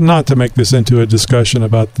and not to make this into a discussion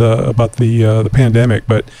about the pandemic,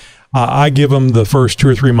 but I give them the first 2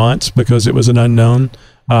 or 3 months because it was an unknown.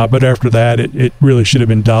 But after that, it really should have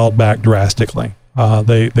been dialed back drastically.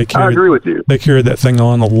 They carried, I agree with you. They carried that thing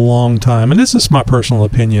on a long time, and this is my personal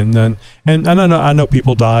opinion. And I know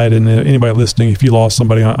people died, and anybody listening, if you lost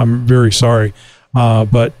somebody, I'm very sorry.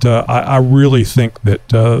 But I really think that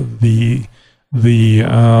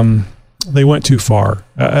they went too far.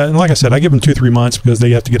 And like I said, I give them 2 or 3 months because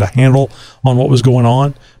they have to get a handle on what was going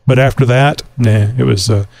on. But after that, it was,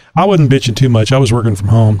 I wasn't bitching too much. I was working from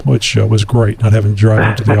home, which was great, not having to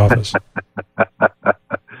drive into the office.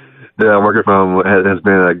 Yeah, working from home has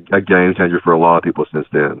been a game changer for a lot of people since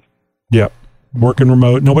then. Yep. Working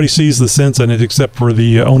remote. Nobody sees the sense in it except for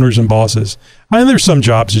the owners and bosses. And there's some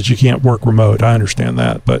jobs that you can't work remote. I understand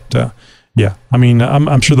that. But, yeah, I mean,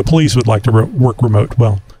 I'm sure the police would like to work remote.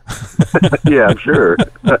 Well, yeah, I'm sure.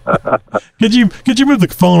 Could you move the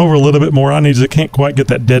phone over a little bit more? I can't quite get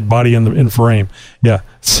that dead body in frame. Yeah.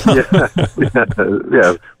 So,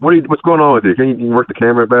 yeah. What's going on with you? Can you work the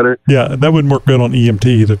camera better? Yeah, that wouldn't work good on EMT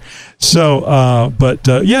either. So,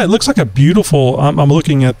 yeah, it looks like a beautiful. I'm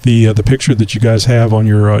looking at the picture that you guys have on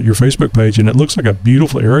your Facebook page, and it looks like a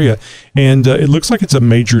beautiful area, and it looks like it's a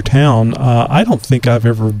major town. I don't think I've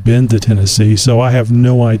ever been to Tennessee, so I have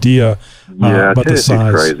no idea about the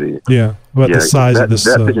size. Crazy. Yeah, about the size of this.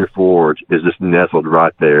 That Pigeon Forge is just nestled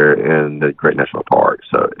right there in the Great National Park,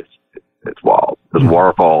 so it's wild. There's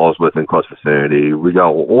waterfalls within close vicinity. We got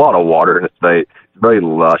a lot of water in the state. It's very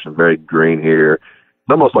lush and very green here.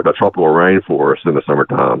 It's almost like a tropical rainforest in the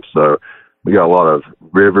summertime. So we got a lot of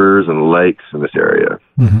rivers and lakes in this area.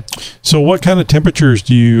 Mm-hmm. So what kind of temperatures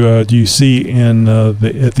do you see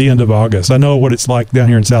at the end of August? I know what it's like down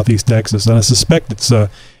here in Southeast Texas, and I suspect it's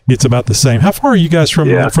about the same. How far are you guys from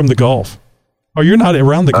the Gulf? Oh, you're not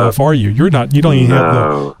around the Gulf, are you? You're not. You don't even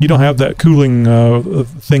have that cooling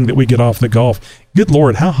thing that we get off the Gulf. Good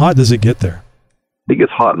Lord, how hot does it get there? It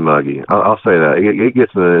gets hot and muggy. I'll say that. It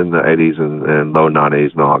gets in the 80s and low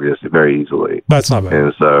 90s in August very easily. That's not bad.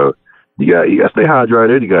 And so you got to stay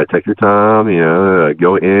hydrated. You got to take your time.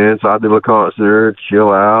 Go inside the concert,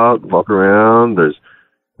 chill out, walk around. There's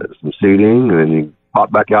some seating, and then you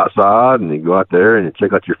pop back outside, and you go out there and you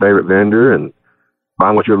check out your favorite vendor and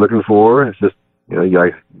find what you're looking for. It's just you got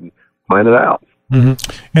to plan it out.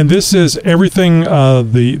 Mm-hmm. And this is everything.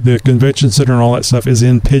 The convention center and all that stuff is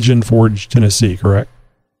in Pigeon Forge, Tennessee, correct?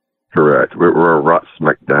 Correct. We're right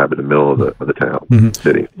smack dab in the middle of the town,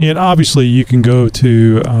 city. And obviously, you can go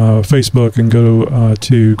to Facebook and go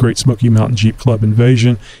to Great Smoky Mountain Jeep Club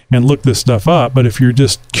Invasion and look this stuff up. But if you're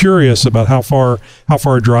just curious about how far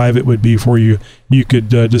a drive it would be for you, you could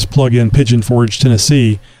just plug in Pigeon Forge,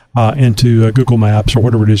 Tennessee, into Google Maps or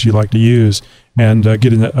whatever it is you like to use, and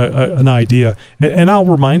get an idea. And I'll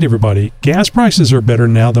remind everybody, gas prices are better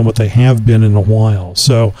now than what they have been in a while.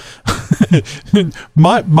 So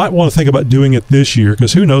might want to think about doing it this year,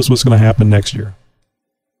 because who knows what's going to happen next year.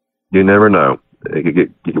 You never know. It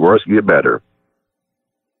could get worse, it could get better.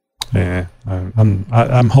 Yeah,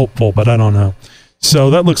 I'm hopeful, but I don't know. So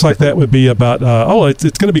that looks like that would be about,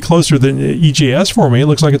 it's going to be closer than EGS for me. It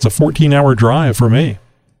looks like it's a 14-hour drive for me.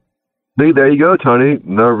 See, there you go, Tony.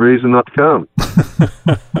 No reason not to come.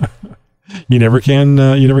 You never can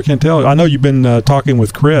tell. I know you've been talking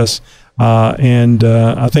with Chris, and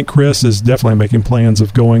I think Chris is definitely making plans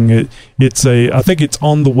of going. I think it's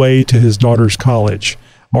on the way to his daughter's college,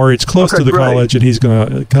 or it's close to the college, and he's going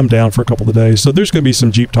to come down for a couple of days. So there's going to be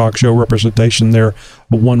some Jeep Talk Show representation there,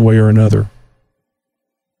 one way or another.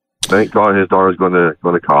 Thank God his daughter's going to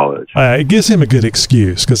college. It gives him a good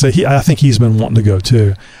excuse, because I think he's been wanting to go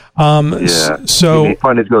too. So he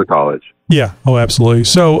finally needs to go to college. Yeah. Oh, absolutely.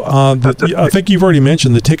 So I think you've already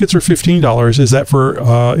mentioned the tickets are $15. Is that for?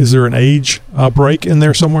 Is there an age break in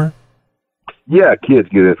there somewhere? Yeah, kids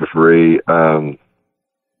get in for free.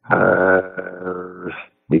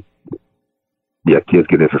 Yeah, kids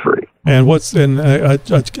get in for free. And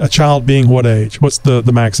a child being what age? What's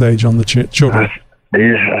the max age on the children?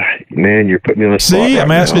 Yeah, man, you're putting me on the spot. See,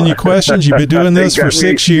 I'm asking you questions. You've been doing this for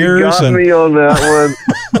 6 years. You got me on that one.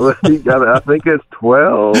 I think it's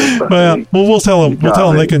 12. We'll tell them. We'll tell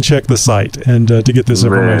them they can check the site and to get this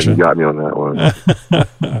information. You got me on that one.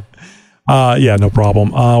 Yeah, no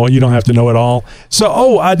problem. Well, you don't have to know it all.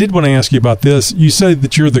 So, I did want to ask you about this. You said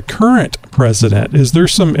that you're the current president. Is there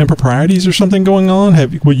some improprieties or something going on?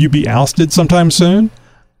 Will you be ousted sometime soon?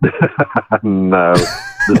 No.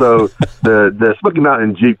 So the Smoky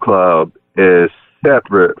Mountain Jeep Club is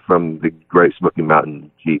separate from the Great Smoky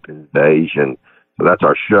Mountain Jeep Invasion. So that's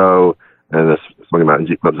our show, and the Smoky Mountain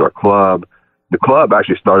Jeep Club is our club. The club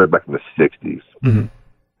actually started back in the 60s,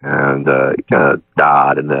 and it kind of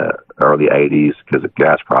died in the early 80s because of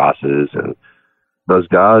gas prices, and those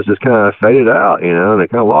guys just kind of faded out, and they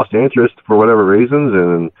kind of lost interest for whatever reasons,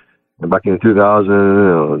 and back in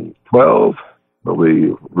 2012,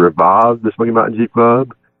 we revived the Smoky Mountain Jeep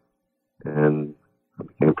Club, and I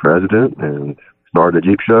became president and started a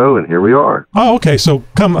Jeep show, and here we are. Oh, okay. So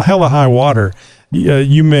come hell or high water,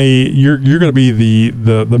 you're going to be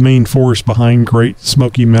the main force behind Great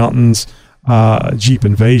Smoky Mountain's Jeep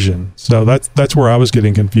Invasion. So that's where I was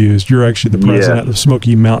getting confused. You're actually the president of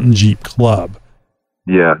Smoky Mountain Jeep Club.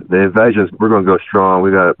 Yeah, the Invasions, we're going to go strong. We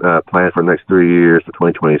got a plan for the next 3 years for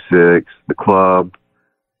 2026. The club,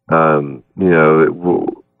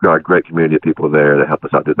 we've got a great community of people there that help us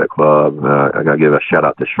out through that club. I got to give a shout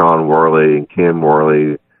out to Sean Worley and Kim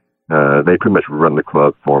Worley. They pretty much run the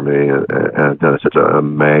club for me and have done such an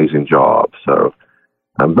amazing job. So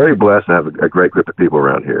I'm very blessed to have a great group of people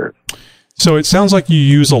around here. So it sounds like you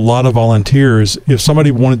use a lot of volunteers. If somebody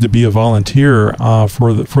wanted to be a volunteer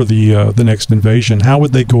for the next invasion, how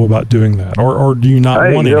would they go about doing that? Or do you not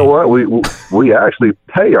want any? You know what? We actually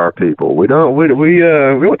pay our people. We don't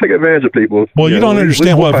take advantage of people. Well, you don't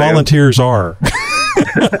understand what volunteers are.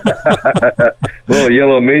 Little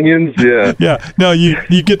yellow minions, yeah. Yeah. No,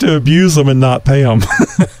 you get to abuse them and not pay them.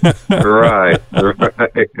 Right.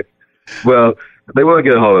 Well, if they want to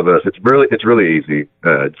get a hold of us, it's really easy.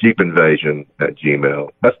 Jeep Invasion at Gmail.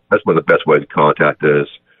 That's one of the best ways to contact us.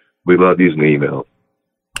 We love using email.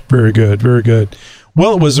 Very good, very good.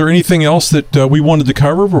 Well, was there anything else that we wanted to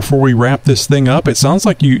cover before we wrap this thing up? It sounds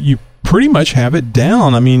like you pretty much have it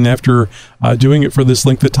down. I mean, after doing it for this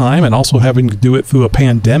length of time and also having to do it through a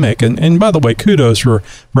pandemic. And by the way, kudos for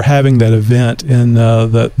having that event in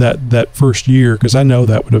that first year, because I know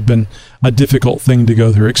that would have been a difficult thing to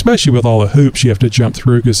go through, especially with all the hoops you have to jump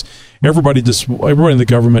through, because everybody in the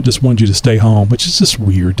government just wanted you to stay home, which is just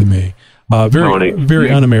weird to me. Very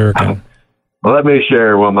un-American. Well, let me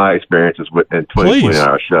share one of my experiences in 2020 on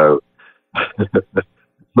our show.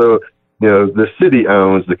 So, the city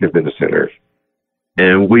owns the convention center,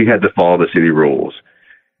 and we had to follow the city rules.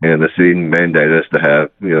 And the city mandated us to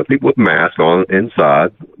have, people with masks on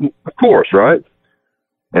inside, of course, right?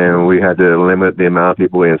 And we had to limit the amount of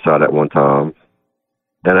people inside at one time.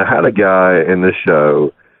 And I had a guy in the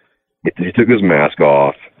show, he took his mask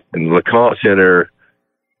off, and the LeConte Center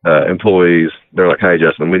employees, they're like, "Hey,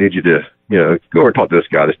 Justin, we need you to, go over and talk to this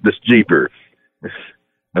guy, this Jeeper."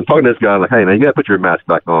 I'm talking to this guy, like, "Hey, man, you got to put your mask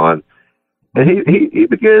back on." And he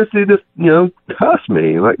begins to just, cuss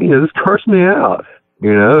me, like, just curse me out,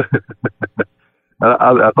 I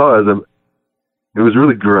thought it was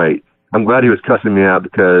really great. I'm glad he was cussing me out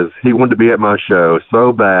because he wanted to be at my show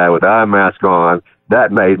so bad without a mask on,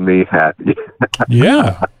 that made me happy.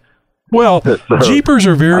 Yeah. Well, So- Jeepers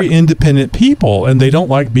are very independent people, and they don't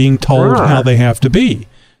like being told Right. how they have to be.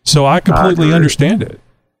 So I completely agree. understand it.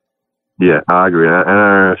 Yeah, I agree. And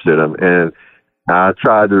I understood him. And I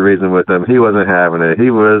tried to reason with him. He wasn't having it. He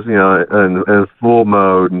was, in full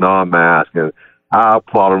mode, non-mask, and I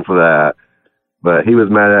applaud him for that. But he was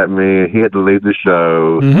mad at me. He had to leave the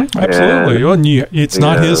show. Mm-hmm. Absolutely. And, Well, and it's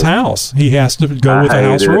not his house. He has to go with the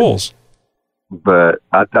house rules. But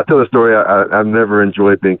I tell the story. I've never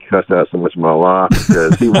enjoyed being cussed out so much in my life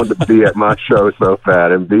because he wanted to be at my show so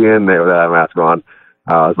bad and be in there without a mask on.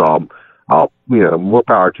 I was all more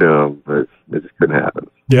power to him, but it just couldn't happen.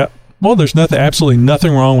 Yeah. Well, there's absolutely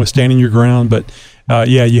nothing wrong with standing your ground, but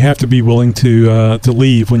you have to be willing to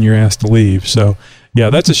leave when you're asked to leave. So, yeah,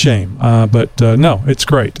 that's a shame. But no, it's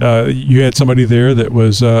great. You had somebody there that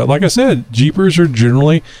was, like I said, Jeepers are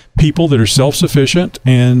generally people that are self-sufficient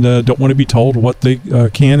and don't want to be told what they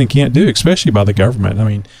can and can't do, especially by the government. I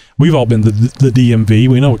mean, we've all been the DMV.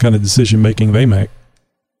 We know what kind of decision-making they make.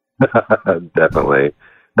 Definitely.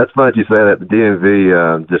 That's funny that you say that. The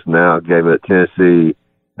DMV just now gave it Tennessee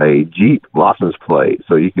a Jeep license plate,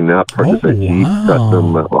 so you can now purchase a Jeep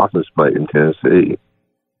custom license plate in Tennessee.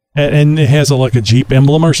 And it has like a Jeep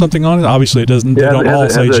emblem or something on it. Obviously, it doesn't. They don't all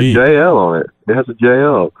say Jeep. It has a JL on it. It has a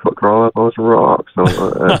JL crawling up on some rocks. So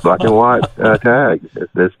black and white tag.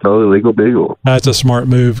 It's totally legal beagle. That's a smart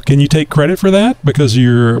move. Can you take credit for that because of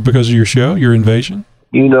your show, your invasion?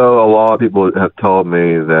 A lot of people have told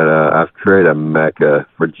me that I've created a mecca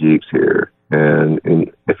for Jeeps here, and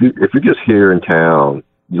if you're just here in town,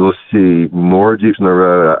 you'll see more Jeeps on the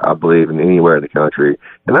road, I believe, than anywhere in the country.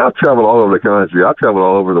 And I've traveled all over the country. I've traveled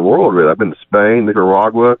all over the world, really. I've been to Spain,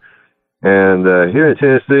 Nicaragua, and here in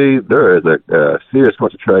Tennessee, there is a serious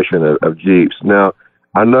concentration of Jeeps. Now,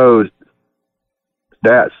 I know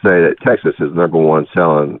stats say that Texas is number one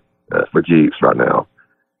selling for Jeeps right now,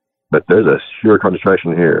 but there's a sure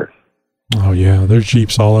concentration here. Oh, yeah. There's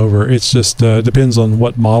Jeeps all over. It's just depends on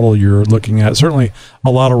what model you're looking at. Certainly a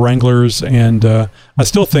lot of Wranglers, and I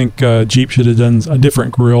still think Jeep should have done a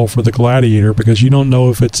different grille for the Gladiator because you don't know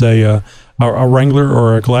if it's a Wrangler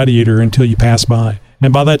or a Gladiator until you pass by.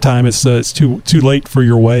 And by that time, it's too late for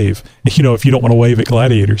your wave, if you don't want to wave at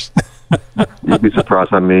Gladiators. You'd be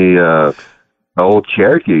surprised how many old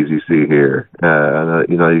Cherokees you see here. I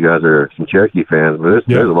know you guys are some Cherokee fans, but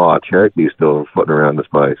there's a lot of Cherokees still floating around this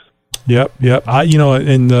place. Yep.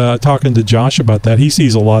 Talking to Josh about that, he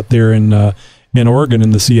sees a lot there in Oregon, in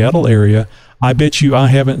the Seattle area. I bet you I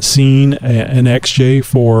haven't seen an XJ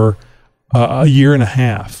for a year and a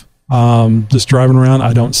half. Just driving around,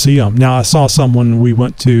 I don't see them. Now, I saw someone, we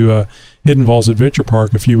went to Hidden Falls Adventure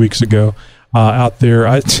Park a few weeks ago out there.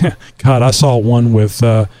 I saw one with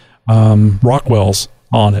Rockwells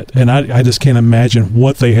on it, and I just can't imagine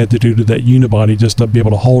what they had to do to that unibody just to be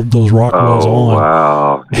able to hold those Rockwells on. Oh,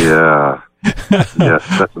 wow. Yeah. Yes,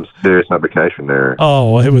 that's some serious application there.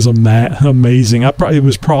 Oh, it was amazing. It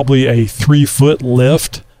was probably a 3-foot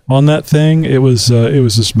lift on that thing. It was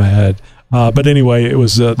just mad. But anyway, it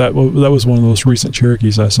was that was one of the most recent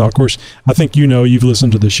Cherokees I saw. Of course, I think you've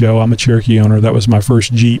listened to the show. I'm a Cherokee owner. That was my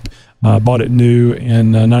first Jeep. Bought it new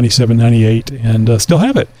in 97, 98, and still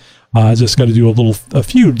have it. I just got to do a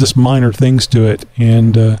few just minor things to it,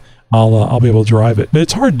 and I'll be able to drive it. But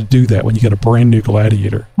it's hard to do that when you got a brand new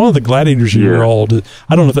Gladiator. One of the Gladiators a year old.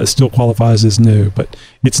 I don't know if that still qualifies as new, but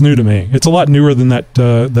it's new to me. It's a lot newer than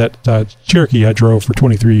that Cherokee I drove for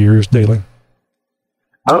 23 years daily.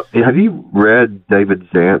 Have you read David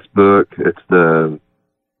Zant's book? It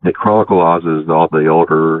chronicles all the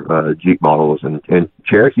older Jeep models, and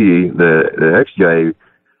Cherokee, the XJ,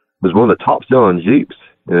 was one of the top selling Jeeps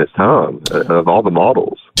in its time of all the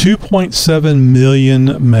models. 2.7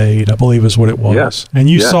 million made, I believe is what it was. Yes. And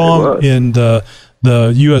you saw them in the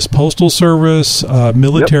U.S. Postal Service,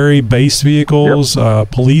 military base vehicles,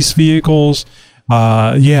 police vehicles.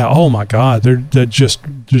 Oh my God, they're just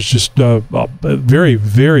a very,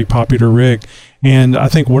 very popular rig. And I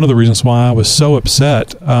think one of the reasons why I was so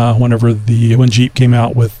upset when Jeep came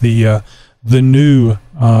out with the new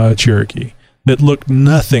Cherokee that looked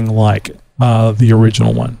nothing like the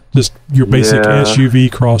original one, just your basic SUV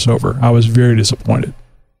crossover. I was very disappointed.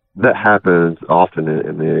 That happens often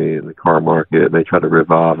in the car market. They try to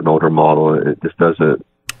revive an older model, and it just doesn't.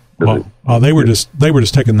 They were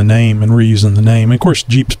just taking the name and reusing the name. And of course,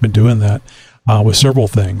 Jeep's been doing that with several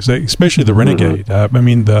things, especially the Renegade.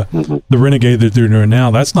 Mm-hmm. The Renegade that they're doing now,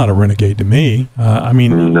 that's not a Renegade to me.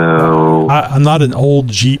 No. I'm not an old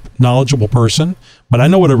Jeep knowledgeable person, but I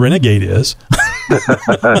know what a Renegade is.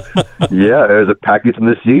 Yeah, it was a package from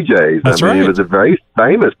the CJs. That's right. right. It was a very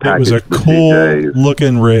famous package. It was a from the cool CJs.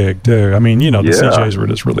 looking rig too. I mean, the Yeah. CJs were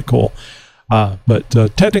just really cool, but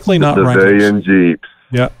technically not civilian Wranglers. Jeeps.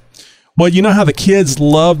 Yeah. Well, you know how the kids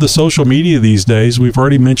love the social media these days. We've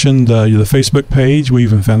already mentioned the Facebook page. We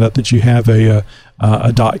even found out that you have a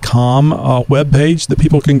 .com web page that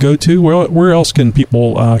people can go to. Where else can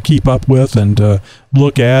people keep up with and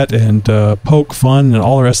look at and poke fun and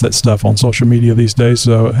all the rest of that stuff on social media these days,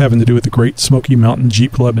 having to do with the Great Smoky Mountain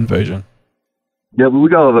Jeep Club Invasion? Yeah, but we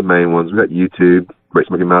got all the main ones. We got YouTube, Great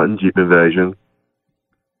Smoky Mountain Jeep Invasion.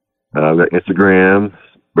 We got Instagram,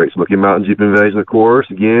 Great Smoky Mountain Jeep Invasion, of course,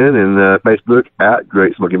 again, and Facebook at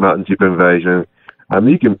Great Smoky Mountain Jeep Invasion.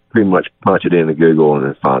 You can pretty much punch it into Google and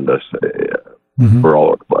then find us. We're all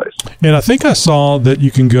over the place. And I think I saw that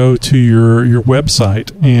you can go to your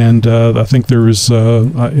website, and I think there was,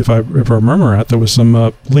 if I remember right, there was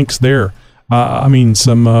some links there.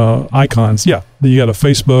 Some icons. Yeah, you got a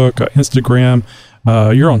Facebook, Instagram.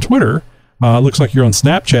 You're on Twitter. Looks like you're on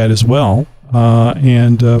Snapchat as well.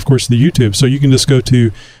 And of course the YouTube. So you can just go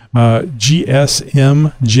to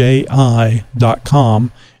gsmji.com.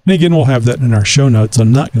 And again, we'll have that in our show notes.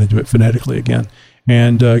 I'm not going to do it phonetically again.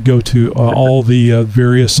 And go to all the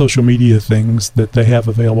various social media things that they have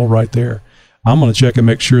available right there. I'm going to check and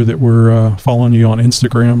make sure that we're following you on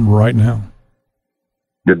Instagram right now.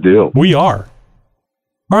 Good deal. We are.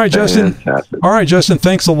 All right, Justin. Fantastic. All right, Justin,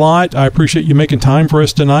 thanks a lot. I appreciate you making time for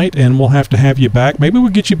us tonight, and we'll have to have you back. Maybe we'll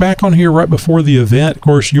get you back on here right before the event. Of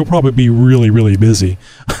course, you'll probably be really, really busy.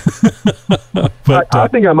 But I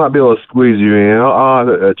think I might be able to squeeze you in.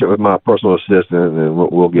 I'll check with my personal assistant, and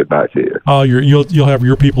we'll get back to you. Oh, you'll have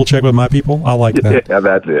your people check with my people? I like that. Yeah,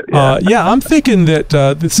 that's it. Yeah, I'm thinking that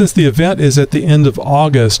since the event is at the end of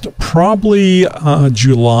August, probably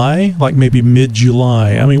July, like maybe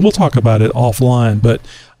mid-July. I mean, we'll talk about it offline, but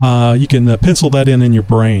you can pencil that in your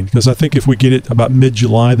brain, because I think if we get it about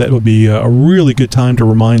mid-July, that would be a really good time to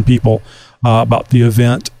remind people about the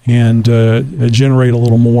event and generate a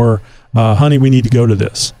little more, honey, we need to go to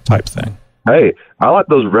this type thing. Hey, I like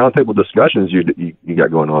those roundtable discussions you got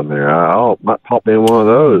going on there. I might pop in one of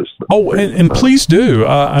those. Oh, and please do.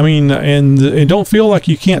 And don't feel like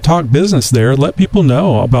you can't talk business there. Let people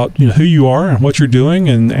know about who you are and what you're doing,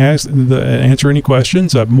 and answer any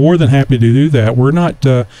questions. I'm more than happy to do that. We're not.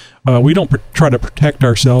 We don't try to protect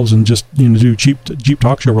ourselves and just do Jeep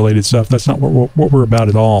Talk Show related stuff. That's not what we're about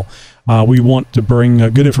at all. We want to bring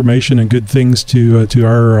good information and good things to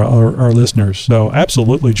our listeners. So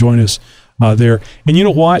absolutely join us there. And you know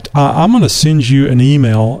what? I'm going to send you an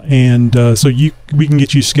email, and so we can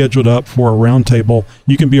get you scheduled up for a roundtable.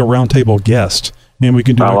 You can be a roundtable guest, and we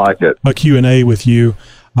can do a Q&A with you,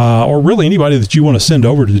 or really anybody that you want to send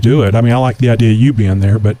over to do it. I mean, I like the idea of you being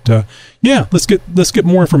there, but yeah, let's get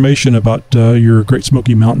more information about your Great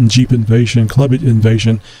Smoky Mountain Jeep Invasion, Club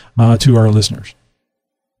Invasion, to our listeners.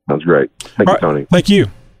 Sounds great. Thank you, Tony. Thank you.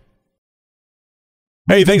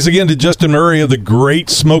 Hey, thanks again to Justin Murray of the Great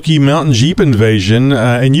Smoky Mountain Jeep Invasion.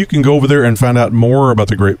 And you can go over there and find out more about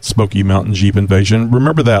the Great Smoky Mountain Jeep Invasion.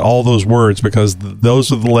 Remember that, all those words, because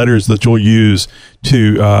those are the letters that you'll use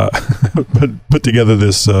to put together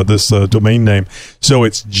this domain name. So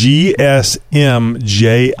it's gsmji.com.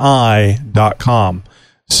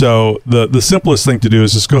 So the simplest thing to do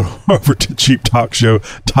is just go over to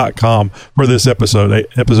jeeptalkshow.com for this episode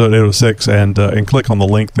 806, and click on the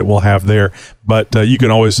link that we'll have there. But you can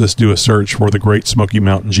always just do a search for the Great Smoky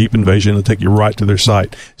Mountain Jeep Invasion and take you right to their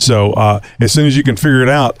site. So as soon as you can figure it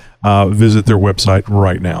out, visit their website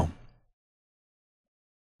right now.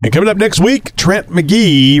 And coming up next week, Trent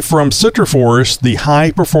McGee from Citroforce, the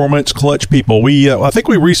high-performance clutch people. I think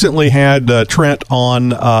we recently had Trent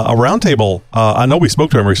on a roundtable. I know we spoke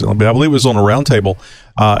to him recently, but I believe it was on a roundtable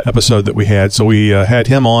episode that we had. So we had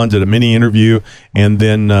him on, did a mini interview, and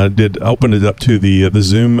then opened it up to the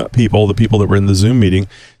Zoom people, the people that were in the Zoom meeting,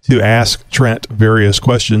 to ask Trent various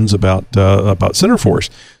questions about Citroforce.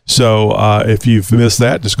 So if you've missed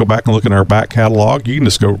that, just go back and look in our back catalog. You can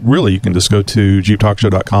just go to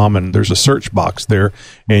jeeptalkshow.com, and there's a search box there,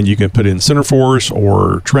 and you can put in Citroforce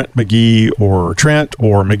or Trent McGee or Trent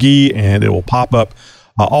or McGee, and it will pop up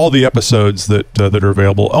all the episodes that are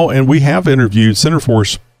available. Oh, and we have interviewed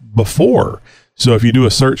Citroforce before. So if you do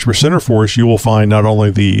a search for Citroforce, you will find not only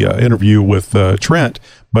the interview with Trent,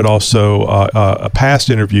 but also a past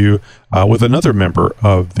interview with another member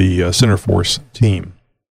of the Citroforce team.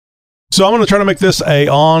 So I'm going to try to make this a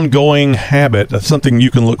ongoing habit. That's something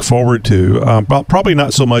you can look forward to. Probably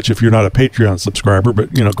not so much if you're not a Patreon subscriber,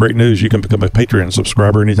 but great news, you can become a Patreon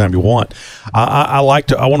subscriber anytime you want. I want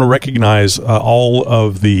to recognize all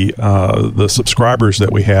of the subscribers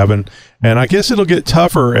that we have, and I guess it'll get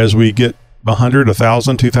tougher as we get 100,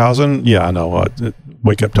 1,000, 2,000. Yeah, I know.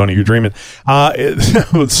 Wake up, Tony, you're dreaming.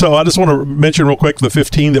 So I just want to mention real quick the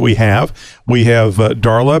 15 that we have. We have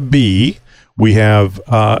Darla B. We have,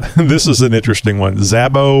 this is an interesting one,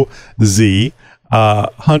 Zabo Z,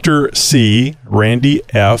 Hunter C, Randy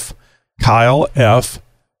F, Kyle F,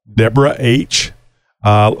 Deborah H,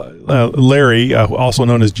 Larry, also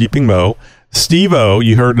known as Jeeping Mo, Steve-O.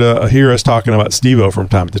 You hear us talking about Steve-O from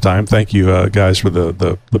time to time. Thank you, guys, for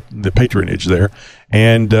the patronage there.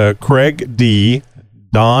 And Craig D,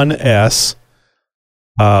 Don S,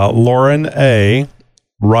 Lauren A,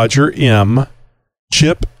 Roger M,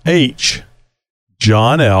 Chip H,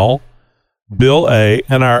 John L, Bill A,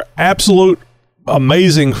 and our absolute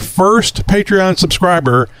amazing first Patreon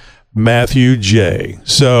subscriber, Matthew J.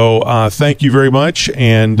 So thank you very much,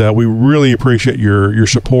 and we really appreciate your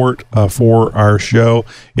support for our show.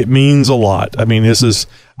 It means a lot. I mean, this is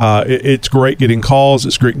it's great getting calls.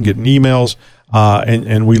 It's great getting emails.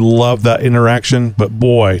 And we love that interaction. But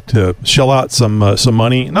boy, to shell out some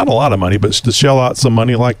money, not a lot of money, but to shell out some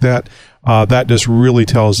money like that, that just really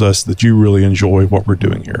tells us that you really enjoy what we're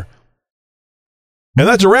doing here. And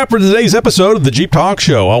that's a wrap for today's episode of the Jeep Talk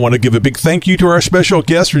Show. I want to give a big thank you to our special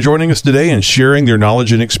guests for joining us today and sharing their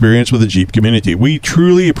knowledge and experience with the Jeep community. We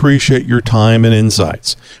truly appreciate your time and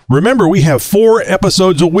insights. Remember, we have 4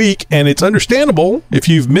 episodes a week, and it's understandable if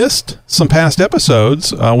you've missed some past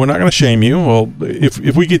episodes. We're not going to shame you. Well,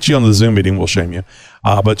 if we get you on the Zoom meeting, we'll shame you.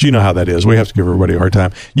 But you know how that is. We have to give everybody a hard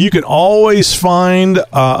time. You can always find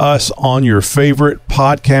us on your favorite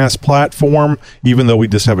podcast platform, even though we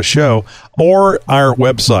just have a show, or our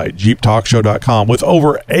website, JeepTalkShow.com. With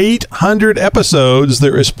over 800 episodes,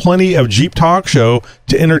 there is plenty of Jeep Talk Show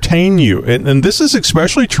to entertain you. And this is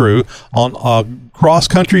especially true on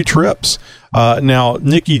cross-country trips. Now,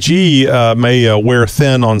 Nikki G may wear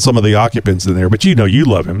thin on some of the occupants in there, but you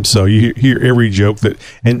love him, so you hear every joke that...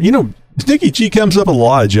 And, Nikki G comes up with a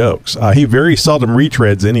lot of jokes. He very seldom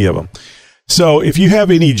retreads any of them. So if you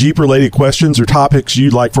have any Jeep-related questions or topics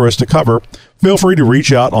you'd like for us to cover, feel free to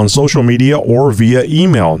reach out on social media or via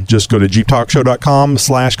email. Just go to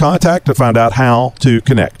jeeptalkshow.com/contact to find out how to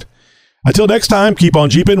connect. Until next time, keep on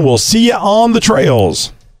Jeeping. We'll see you on the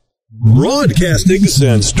trails. Broadcasting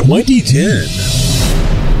since 2010.